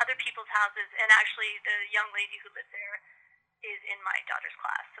now other people's houses, and actually the young lady who lives there is in my daughter's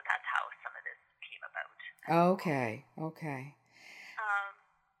class, so that's how some of this came about. Okay.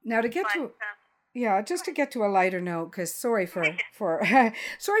 Now to get to get to a lighter note, because sorry for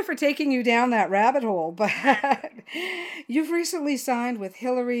taking you down that rabbit hole, but you've recently signed with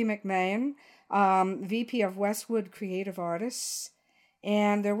Hilary McMahon, VP of Westwood Creative Artists,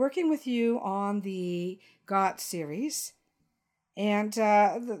 and they're working with you on the Got series. And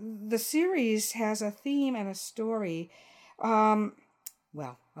the series has a theme and a story.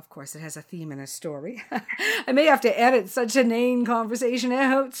 Well, of course, it has a theme and a story. I may have to edit such a inane conversation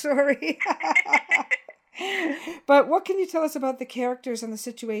out, sorry. But what can you tell us about the characters and the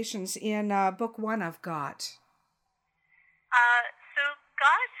situations in book 1 of Got? So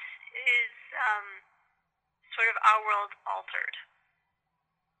Got is sort of our world altered.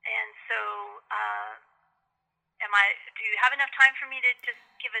 And so, do you have enough time for me to just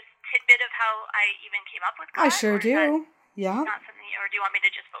give a tidbit of how I even came up with Got? I sure do. Yeah. Not something, or do you want me to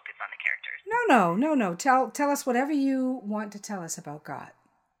just focus on the characters? No. Tell us whatever you want to tell us about Got.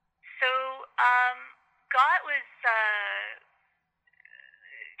 So, Got was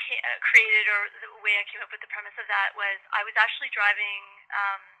created, or the way I came up with the premise of that was I was actually driving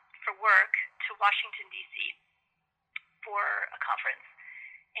for work to Washington, D.C. for a conference.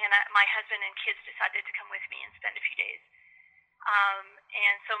 And my husband and kids decided to come with me and spend a few days.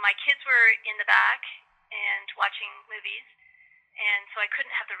 And so my kids were in the back and watching movies, and so I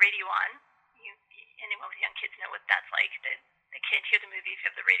couldn't have the radio on. Anyone with young kids know what that's like. They can't hear the movie if you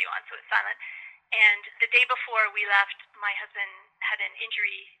have the radio on, so it's silent. And the day before we left, my husband had an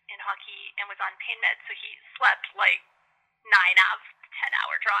injury in hockey and was on pain meds, so he slept 9 out of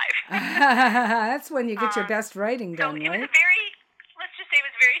 10-hour drive. That's when you get your best writing done, so right? It was let's just say it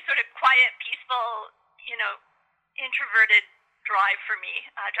was very sort of quiet, peaceful, introverted drive for me,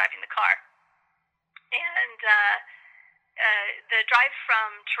 driving the car. And the drive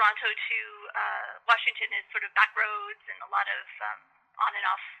from Toronto to Washington is sort of back roads and a lot of on and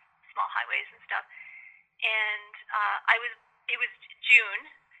off small highways and stuff. And it was June,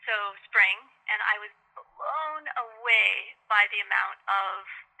 so spring, and I was blown away by the amount of,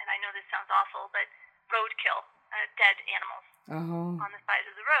 and I know this sounds awful, but roadkill, dead animals on the side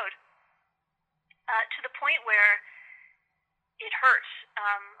of the road, to the point where it hurt.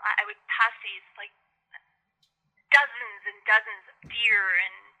 I would pass these dozens and dozens of deer,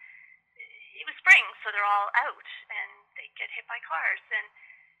 and it was spring, so they're all out, and they get hit by cars, and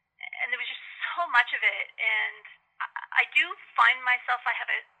there was just so much of it. And I do find myself, I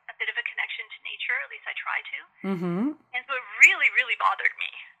have a bit of a connection to nature, at least I try to. And so it really, really bothered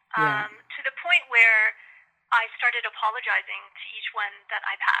me, to the point where I started apologizing to each one that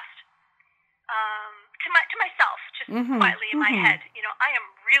I passed, to myself, just quietly in my head. I am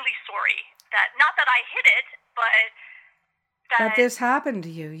really sorry that, not that I hit it, but that this happened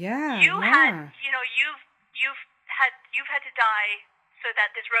to you. Yeah. Had, you've had to die so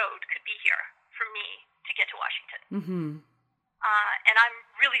that this road could be here for me to get to Washington. And I'm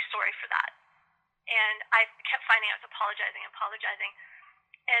really sorry for that. And I kept finding I was apologizing.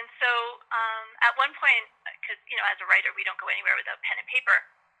 And so at one point, because, as a writer, we don't go anywhere without pen and paper,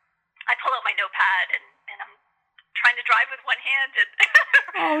 I pull out my notepad, and I'm trying to drive with one hand and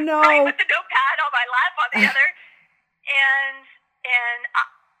oh, no. write with the notepad on my lap on the other. And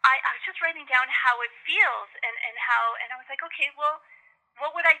I was just writing down how it feels and I was like, okay, well,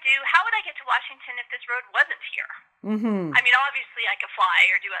 what would I do? How would I get to Washington if this road wasn't here? I mean, obviously I could fly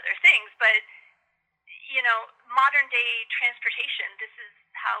or do other things, but, modern day transportation, this is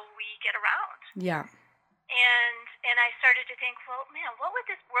how we get around. Yeah. And I started to think, well, man, what would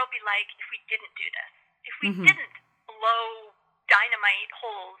this world be like if we didn't do this? If we didn't blow dynamite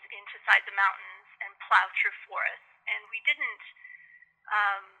holes into sides of mountains and plow through forests, and we didn't,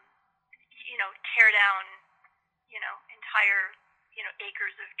 tear down, entire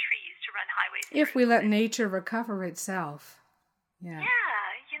acres of trees to run highways through. If we let nature recover itself. Yeah. Yeah,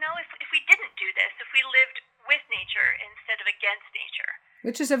 if we didn't do this, if we lived with nature instead of against nature.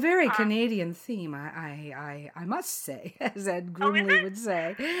 Which is a very Canadian theme, I must say, as Ed Grimley would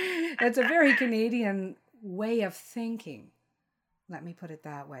say. It's a very Canadian way of thinking. Let me put it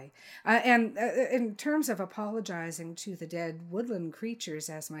that way. And in terms of apologizing to the dead woodland creatures,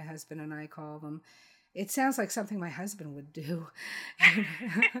 as my husband and I call them, it sounds like something my husband would do. I'm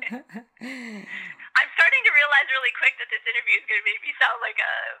starting to realize really quick that this interview is going to make me sound like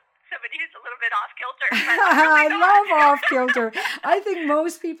somebody who's a little bit off kilter. I love off kilter. I think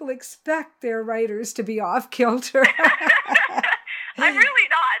most people expect their writers to be off kilter. I'm really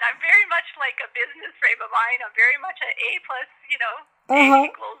not. I'm very much like a business frame of mind. I'm very much an A plus,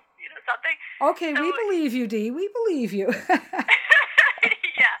 A equals, something. Okay, so, we believe you, Dee. We believe you.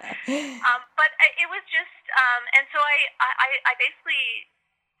 Yeah. But it was just, and so I basically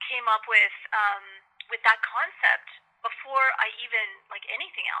came up with that concept before I even like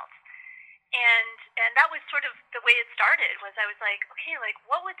anything else. And that was sort of the way it started. Was I was like, okay, like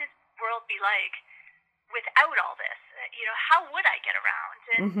what would this world be like without all this? How would I get around?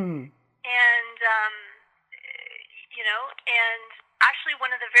 And and actually one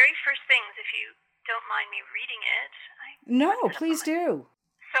of the very first things, if you don't mind me reading it. No, please do.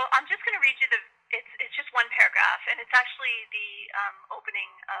 So I'm just going to read you it's just one paragraph, and it's actually the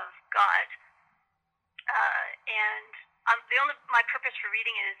opening of God. And my purpose for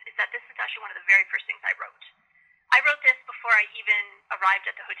reading it is that this is actually one of the very first things I wrote. I wrote this before I even arrived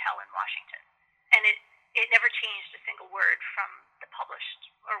at the hotel in Washington, and it never changed a single word from the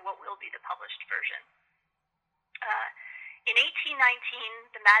published, or what will be the published version. In 1819,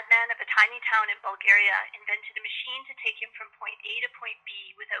 the madman of a tiny town in Bulgaria invented a machine to take him from point A to point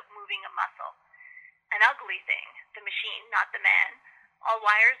B without moving a muscle. An ugly thing, the machine, not the man. All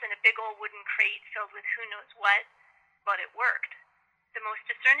wires in a big old wooden crate filled with who knows what, but it worked. The most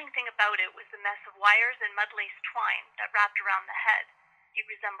discerning thing about it was the mess of wires and mud-laced twine that wrapped around the head. It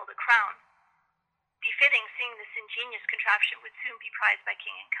resembled a crown. Befitting, seeing this ingenious contraption would soon be prized by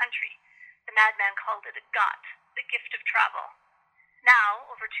king and country. The madman called it a got, the gift of travel. Now,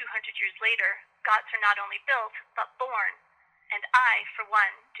 over 200 years later, gots are not only built, but born, and I, for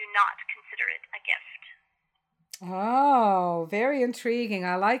one, do not consider it a gift. Oh, very intriguing.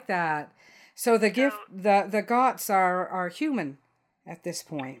 I like that. So the gots are human at this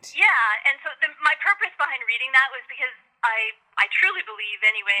point. Yeah, and so my purpose behind reading that was because I truly believe,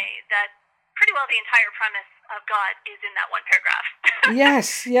 anyway, that pretty well the entire premise of God is in that one paragraph.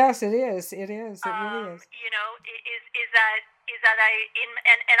 yes, it is. It really is. Is that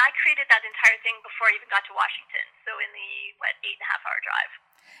I created that entire thing before I even got to Washington. So in the 8.5-hour drive.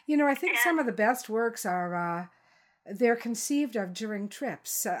 I think some of the best works are they're conceived of during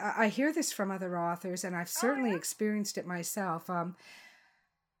trips. I hear this from other authors, and I've certainly experienced it myself.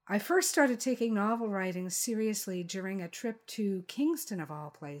 I first started taking novel writing seriously during a trip to Kingston, of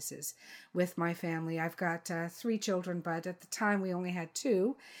all places, with my family. I've got 3 children, but at the time we only had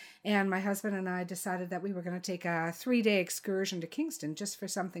 2, and my husband and I decided that we were going to take a 3-day excursion to Kingston just for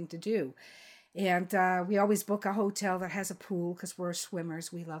something to do. And we always book a hotel that has a pool because we're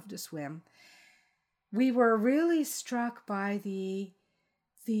swimmers. We love to swim. We were really struck by the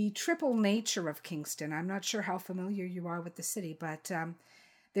triple nature of Kingston. I'm not sure how familiar you are with the city, but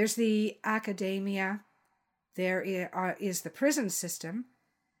there's the academia, there is the prison system,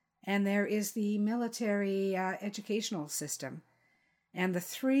 and there is the military educational system. And the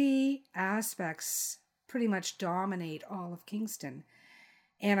 3 aspects pretty much dominate all of Kingston.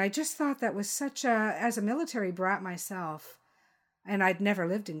 And I just thought that was as a military brat myself, and I'd never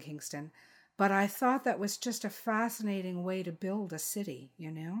lived in Kingston, but I thought that was just a fascinating way to build a city,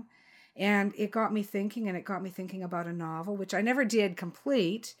 And it got me thinking, and it got me thinking about a novel, which I never did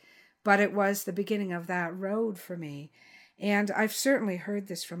complete, but it was the beginning of that road for me. And I've certainly heard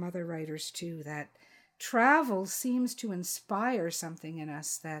this from other writers too, that travel seems to inspire something in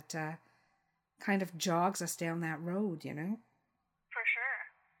us that kind of jogs us down that road, For sure.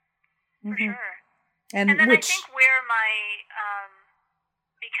 For sure. And then I think where my,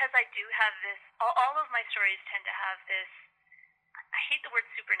 because I do have this, all of my stories tend to have this, I hate the word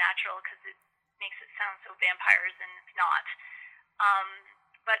supernatural because it makes it sound so vampires, and it's not.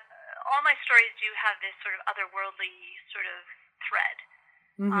 But all my stories do have this sort of otherworldly sort of thread.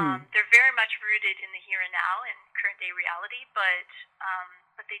 They're very much rooted in the here and now and current day reality, but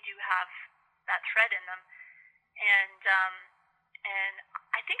they do have that thread in them. And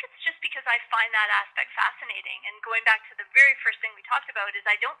I think it's just because I find that aspect fascinating. And going back to the very first thing we talked about is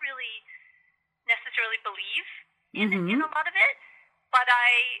I don't really necessarily believe in a lot of it. but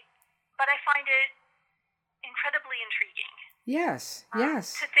I find it incredibly intriguing. Yes,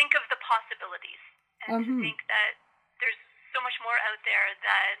 yes. To think of the possibilities and to think that there's so much more out there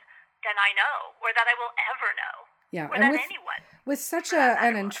than I know, or that I will ever know, Yeah, or and that anyone. with such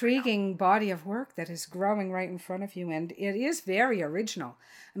an intriguing body of work that is growing right in front of you, and it is very original.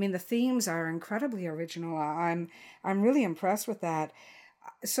 I mean, the themes are incredibly original. I'm really impressed with that.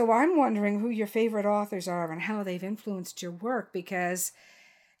 So I'm wondering who your favorite authors are and how they've influenced your work, because,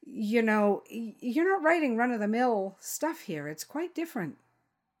 you know, you're not writing run-of-the-mill stuff here. It's quite different.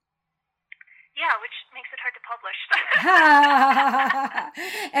 Yeah, which makes it hard to publish.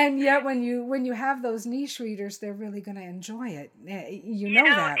 And yet when you have those niche readers, they're really going to enjoy it. You know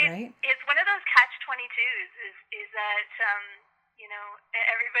that, right? It's one of those catch-22s is that,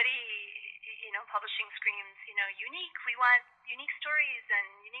 everybody, publishing screams, unique. We want unique stories and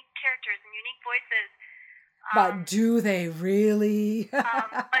unique characters and unique voices. But do they really?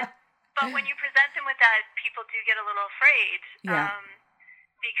 But when you present them with that, people do get a little afraid. Yeah.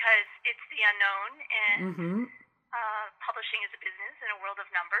 Because it's the unknown, and publishing is a business in a world of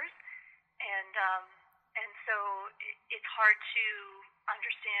numbers, and so it's hard to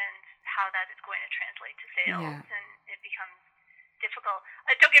understand how that is going to translate to sales, and it becomes difficult.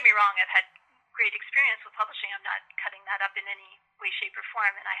 Don't get me wrong, I've had great experience with publishing. I'm not cutting that up in any way, shape, or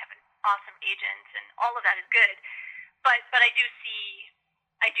form, and I have an awesome agent, and all of that is good. But I do see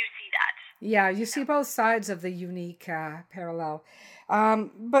that. Yeah, you see both sides of the unique parallel.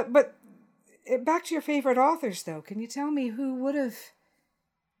 But back to your favorite authors, though. Can you tell me who would have?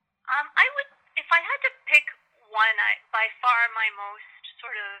 I would, if I had to pick one. By far, my most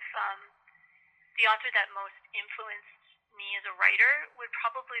sort of the author that most influenced me as a writer would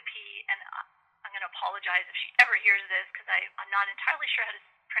probably be, and I'm going to apologize if she ever hears this because I'm not entirely sure how to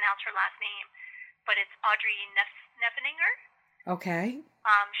pronounce her last name, but it's Audrey Neffeninger. Okay.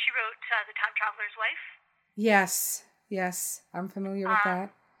 She wrote The Time Traveler's Wife. Yes, I'm familiar with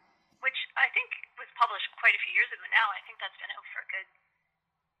that. Which I think was published quite a few years ago now. I think that's been out for a good,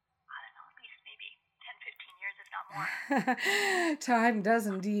 I don't know, at least maybe 10, 15 years, if not more. Time does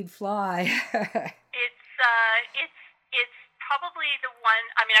indeed fly. It's probably the one.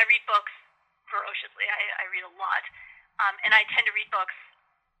 I mean, I read books ferociously. I read a lot, and I tend to read books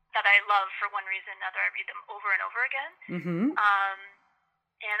that I love for one reason or another. I read them over and over again.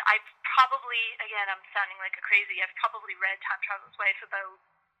 And I've probably, again, I'm sounding like a crazy, I've probably read Time Traveler's Wife about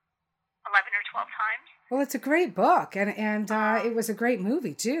 11 or 12 times. Well, it's a great book, and it was a great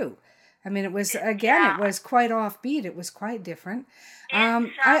movie, too. I mean, it was, again, it was quite offbeat. It was quite different.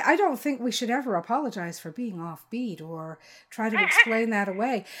 I don't think we should ever apologize for being offbeat or try to explain that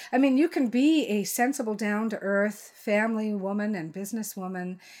away. I mean, you can be a sensible, down-to-earth family woman and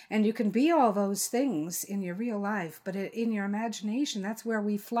businesswoman, and you can be all those things in your real life, but in your imagination, that's where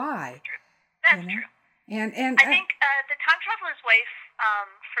we fly. That's true. And I think The Time Traveler's Wife,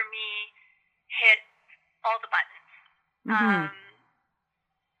 for me, hit all the buttons.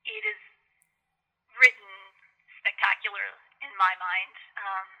 It is written spectacular in my mind.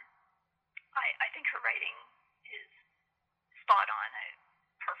 I think her writing is spot on,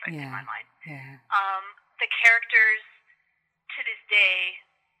 perfect in my mind. Yeah. The characters, to this day,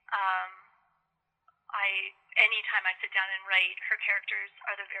 anytime I sit down and write, her characters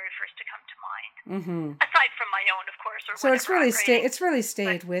are the very first to come to mind. Aside from my own, of course. So it's really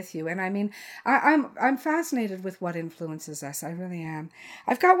stayed with you, and I mean, I'm fascinated with what influences us. I really am.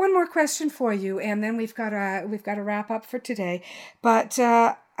 I've got one more question for you, and then we've got to wrap up for today. But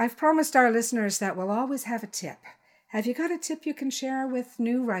I've promised our listeners that we'll always have a tip. Have you got a tip you can share with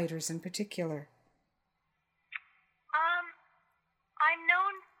new writers in particular? I'm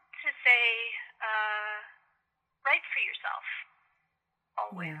known to say, write for yourself,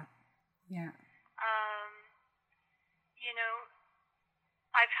 always. Yeah.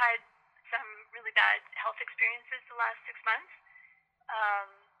 I've had some really bad health experiences the last 6 months.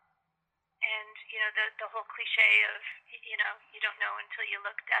 And, the whole cliche of, you don't know until you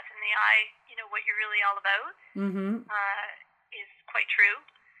look death in the eye, what you're really all about, is quite true.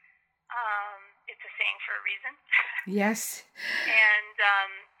 It's a saying for a reason. Yes. And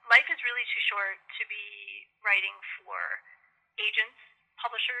life is really too short to be writing for agents,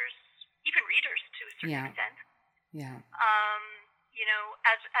 publishers, even readers to a certain extent. Yeah.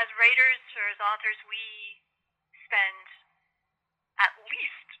 As writers or as authors, we spend at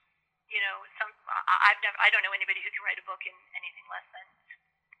least, I don't know anybody who can write a book in anything less than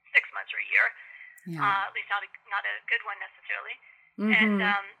 6 months or a year. At least not a good one necessarily. And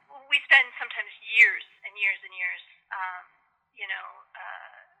we spend sometimes years and years and years,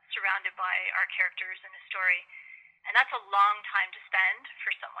 surrounded by our characters in a story. And that's a long time to spend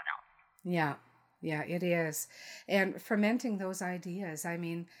for someone else. Yeah, yeah, it is. And fermenting those ideas, I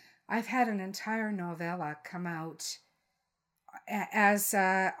mean, I've had an entire novella come out as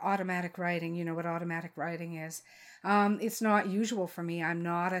automatic writing. You know what automatic writing is. It's not usual for me. I'm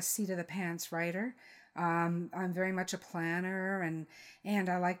not a seat of the pants writer. I'm very much a planner, and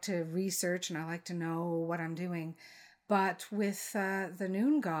I like to research and I like to know what I'm doing. But with the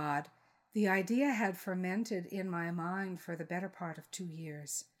Noon God, the idea had fermented in my mind for the better part of 2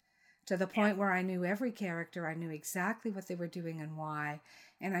 years, to the point where I knew every character, I knew exactly what they were doing and why,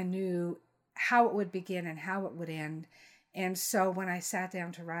 and I knew how it would begin and how it would end. And so when I sat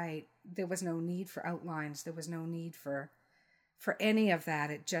down to write, there was no need for outlines. There was no need for any of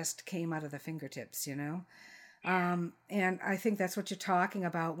that. It just came out of the fingertips, you know? And I think that's what you're talking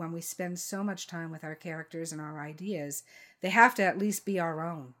about when we spend so much time with our characters and our ideas. They have to at least be our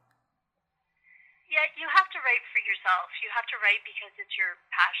own. Yeah, you have to write for yourself. You have to write because it's your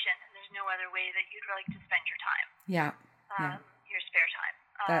passion, and there's no other way that you'd like to spend your time. Yeah. Your spare time.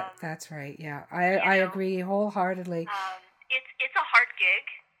 That's right. Yeah, I agree wholeheartedly. It's a hard gig.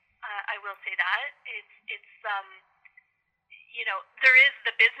 I will say that it's there is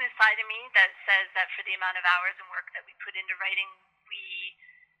the business side of me that says that for the amount of hours and work that we put into writing, we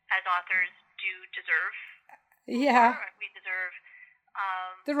as authors do deserve. Yeah. More. We deserve.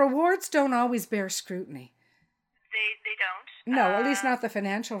 The rewards don't always bear scrutiny. They don't. No, at least not the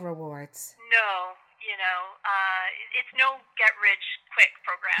financial rewards. No, it's no get rich quick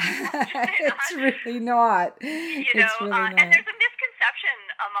program. It's really not. It's really not. And there's a misconception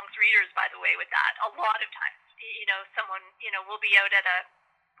amongst readers, by the way, with that. A lot of times, someone, will be out at a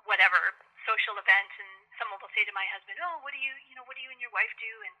whatever social event, and someone will say to my husband, "Oh, what do you and your wife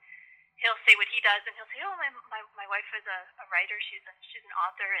do?" And he'll say what he does, and he'll say, "Oh, my wife is a writer. She's an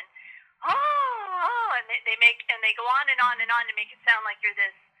author." And and they go on and on and on to make it sound like you're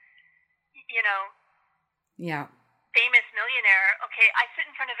this, famous millionaire. Okay, I sit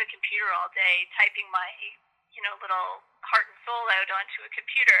in front of a computer all day typing my, little heart and soul out onto a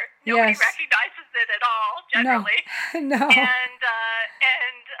computer. Nobody recognizes it at all, generally. No. And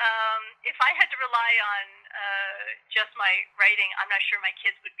if I had to rely on just my writing, I'm not sure my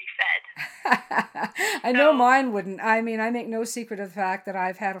kids would be fed. I know mine wouldn't. I mean, I make no secret of the fact that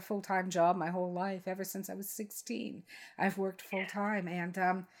I've had a full-time job my whole life. Ever since I was 16, I've worked full-time, and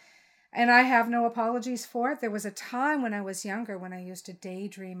I have no apologies for it. There was a time when I was younger when I used to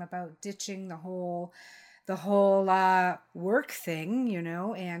daydream about ditching the whole work thing,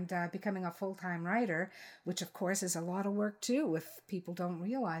 and becoming a full-time writer, which of course is a lot of work too if people don't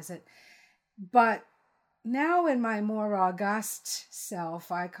realize it. But now in my more august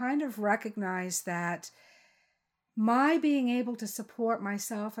self, I kind of recognize that my being able to support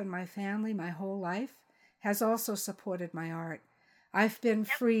myself and my family my whole life has also supported my art. I've been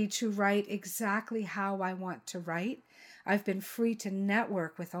free to write exactly how I want to write. I've been free to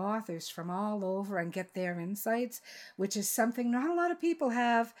network with authors from all over and get their insights, which is something not a lot of people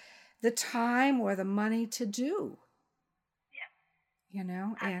have the time or the money to do.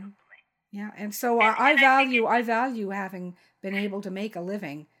 Absolutely. And so I value having been able to make a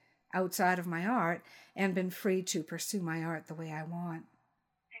living outside of my art and been free to pursue my art the way I want.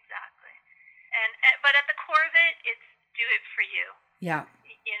 Exactly. But at the core of it, it's do it for you. Yeah.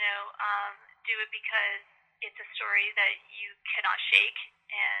 Do it because it's a story that you cannot shake,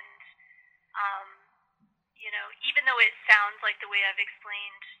 and even though it sounds like the way I've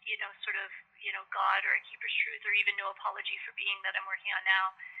explained, sort of, God or a keeper's truth, or even No Apology for Being that I'm working on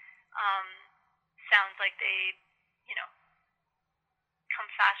now, sounds like they, come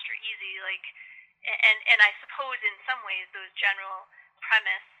fast or easy, like, and I suppose in some ways those general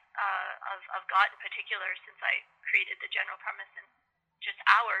premise of God in particular, since I created the general premise in just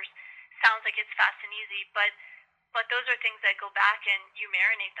hours, sounds like it's fast and easy, but those are things that go back and you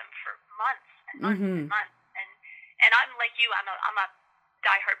marinate them for months and months and months. And I'm like you, I'm a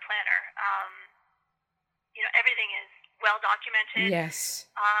diehard planner. Everything is well documented. Yes.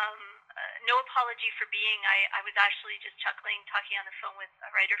 No Apology for Being. I was actually just talking on the phone with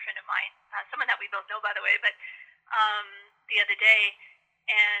a writer friend of mine, someone that we both know, by the way, but the other day,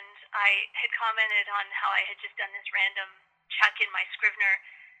 and I had commented on how I had just done this random check in my Scrivener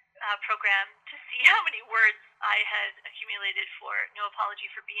program to see how many words I had accumulated for No Apology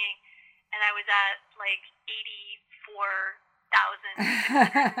for Being, and I was at like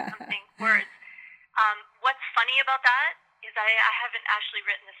 84,600 something words. What's funny about that is I haven't actually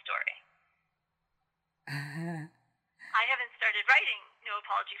written the story. I haven't started writing No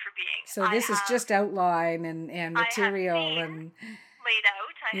Apology for Being. So this is just outline and material and laid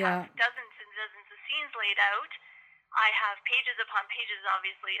out. I have dozens and dozens of scenes laid out. I have pages upon pages,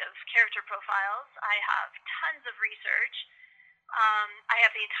 obviously, of character profiles. I have tons of research. I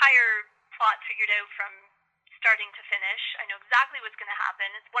have the entire plot figured out from starting to finish. I know exactly what's going to happen.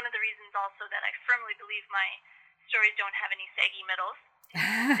 It's one of the reasons also that I firmly believe my stories don't have any saggy middles.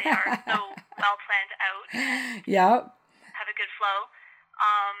 They are so well planned out. Yep. Have a good flow.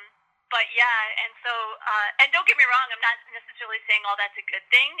 But yeah, and so, and don't get me wrong, I'm not necessarily saying all that's a good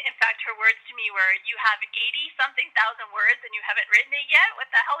thing. In fact, her words to me were, "You have 80-something thousand words and you haven't written it yet?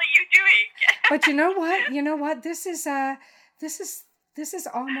 What the hell are you doing?" But you know what? You know what? This is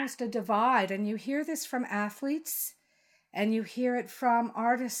almost a divide, and you hear this from athletes, and you hear it from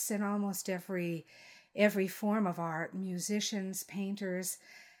artists in almost every form of art, musicians, painters.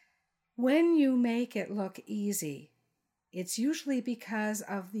 When you make it look easy, it's usually because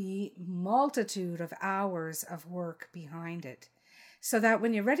of the multitude of hours of work behind it. So that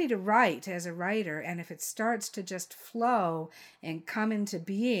when you're ready to write as a writer, and if it starts to just flow and come into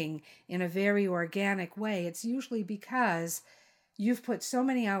being in a very organic way, it's usually because you've put so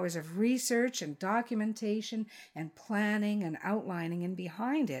many hours of research and documentation and planning and outlining in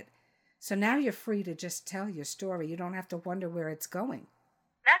behind it. So now you're free to just tell your story. You don't have to wonder where it's going.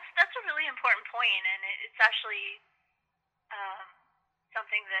 That's a really important point, and it's actually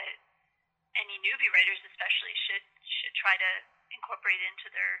something that any newbie writers especially should try to incorporate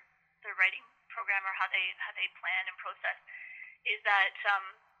into their writing program, or how they plan and process, is that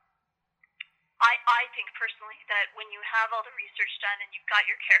I think personally that when you have all the research done and you've got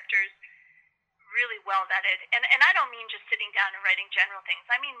your characters really well vetted, and I don't mean just sitting down and writing general things.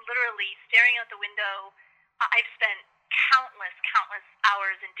 I mean literally staring out the window. I've spent countless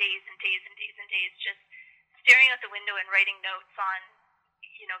hours and days and days and days and days just staring out the window and writing notes on,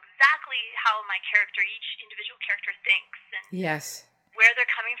 exactly how my character, each individual character, thinks, and yes, where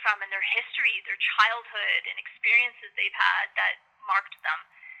they're coming from, and their history, their childhood, and experiences they've had that marked them.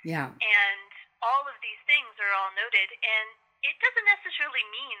 Yeah. And all of these things are all noted, and it doesn't necessarily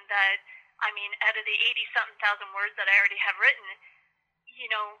mean that, out of the 80-something thousand words that I already have written,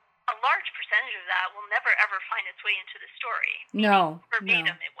 a large percentage of that will never ever find its way into the story. No,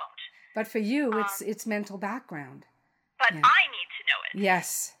 verbatim, no. It won't. But for you, it's mental background. But yeah. I need to know it.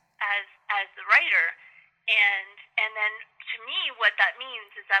 Yes. As the writer, and then to me, what that means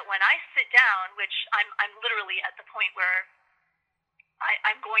is that when I sit down, which I'm literally at the point where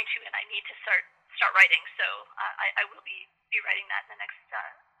I'm going to, and I need to start writing. So I will be writing that in the next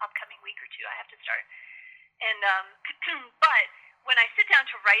upcoming week or two. I have to start. And but when I sit down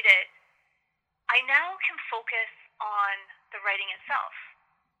to write it, I now can focus on the writing itself.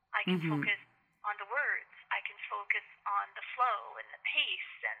 I can focus on the words. I can focus on the flow and the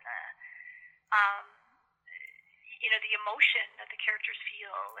pace and the emotion that the characters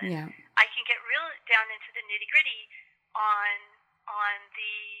feel. And I can get real down into the nitty gritty on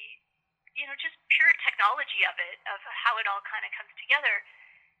the just pure technology of it, of how it all kind of comes together,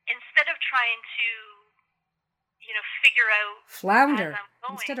 instead of trying to figure out flounder as I'm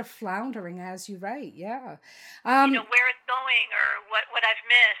going. Instead of floundering as you write. Where it's going, or what I've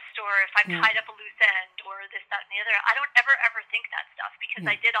missed, or if I've tied up a loose end, or this, that, and the other. I don't ever think that stuff, because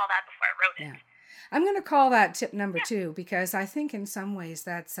I did all that before I wrote it. I'm going to call that tip number 2, because I think in some ways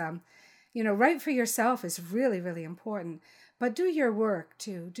that's write for yourself is really, really important. But do your work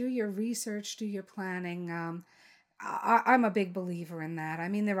too. Do your research, do your planning. I'm a big believer in that.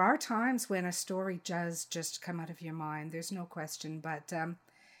 There are times when a story does just come out of your mind. There's no question. But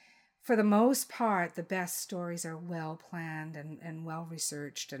for the most part, the best stories are well planned and well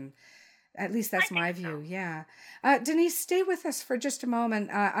researched. And at least that's my view. Yeah. Denise, stay with us for just a moment.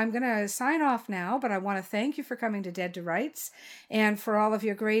 I'm going to sign off now, but I want to thank you for coming to Dead to Rights and for all of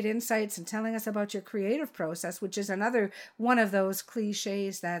your great insights and telling us about your creative process, which is another one of those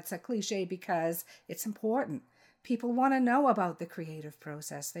cliches that's a cliche because it's important. People want to know about the creative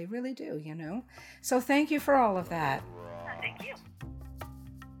process. They really do, So thank you for all of that. Thank you.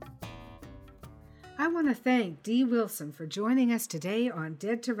 I want to thank Dee Wilson for joining us today on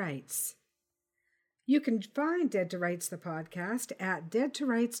Dead to Rights. You can find Dead to Rights, the podcast, at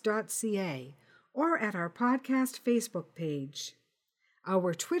deadtorights.ca or at our podcast Facebook page.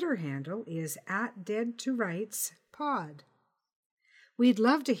 Our Twitter handle is @deadtorightspod. We'd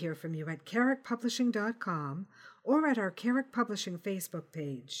love to hear from you at carrickpublishing.com or at our Carrick Publishing Facebook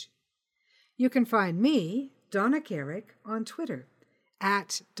page. You can find me, Donna Carrick, on Twitter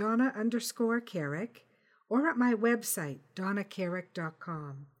at Donna_Carrick or at my website,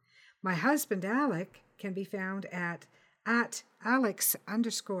 donnacarrick.com. My husband, Alec, can be found at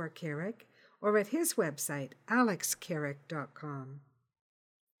Alex_Carrick or at his website, alexcarrick.com.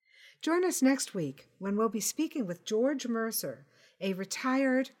 Join us next week when we'll be speaking with George Mercer, a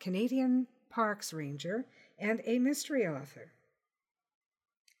retired Canadian Parks Ranger and a mystery author.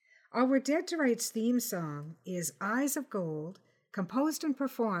 Our Dead to Rights theme song is Eyes of Gold, composed and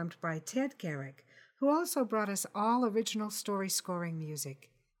performed by Ted Carrick, who also brought us all original story scoring music.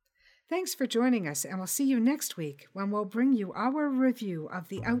 Thanks for joining us, and we'll see you next week when we'll bring you our review of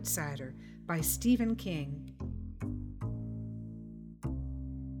The Outsider by Stephen King.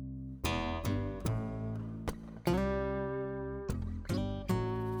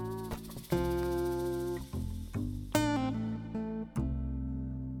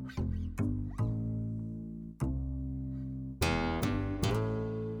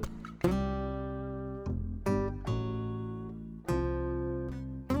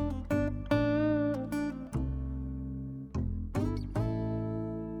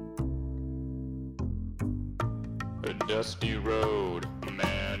 A dusty road, a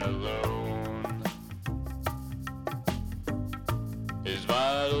man alone. His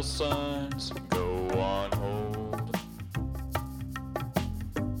vital signs go on hold.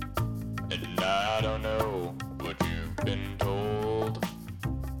 And I don't know what you've been told,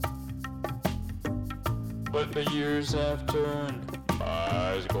 but the years have turned my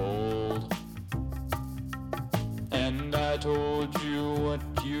eyes gold. And I told you what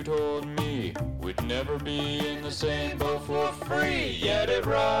you told me, we'd never be in the same boat for free. Yet it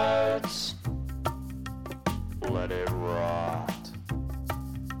rides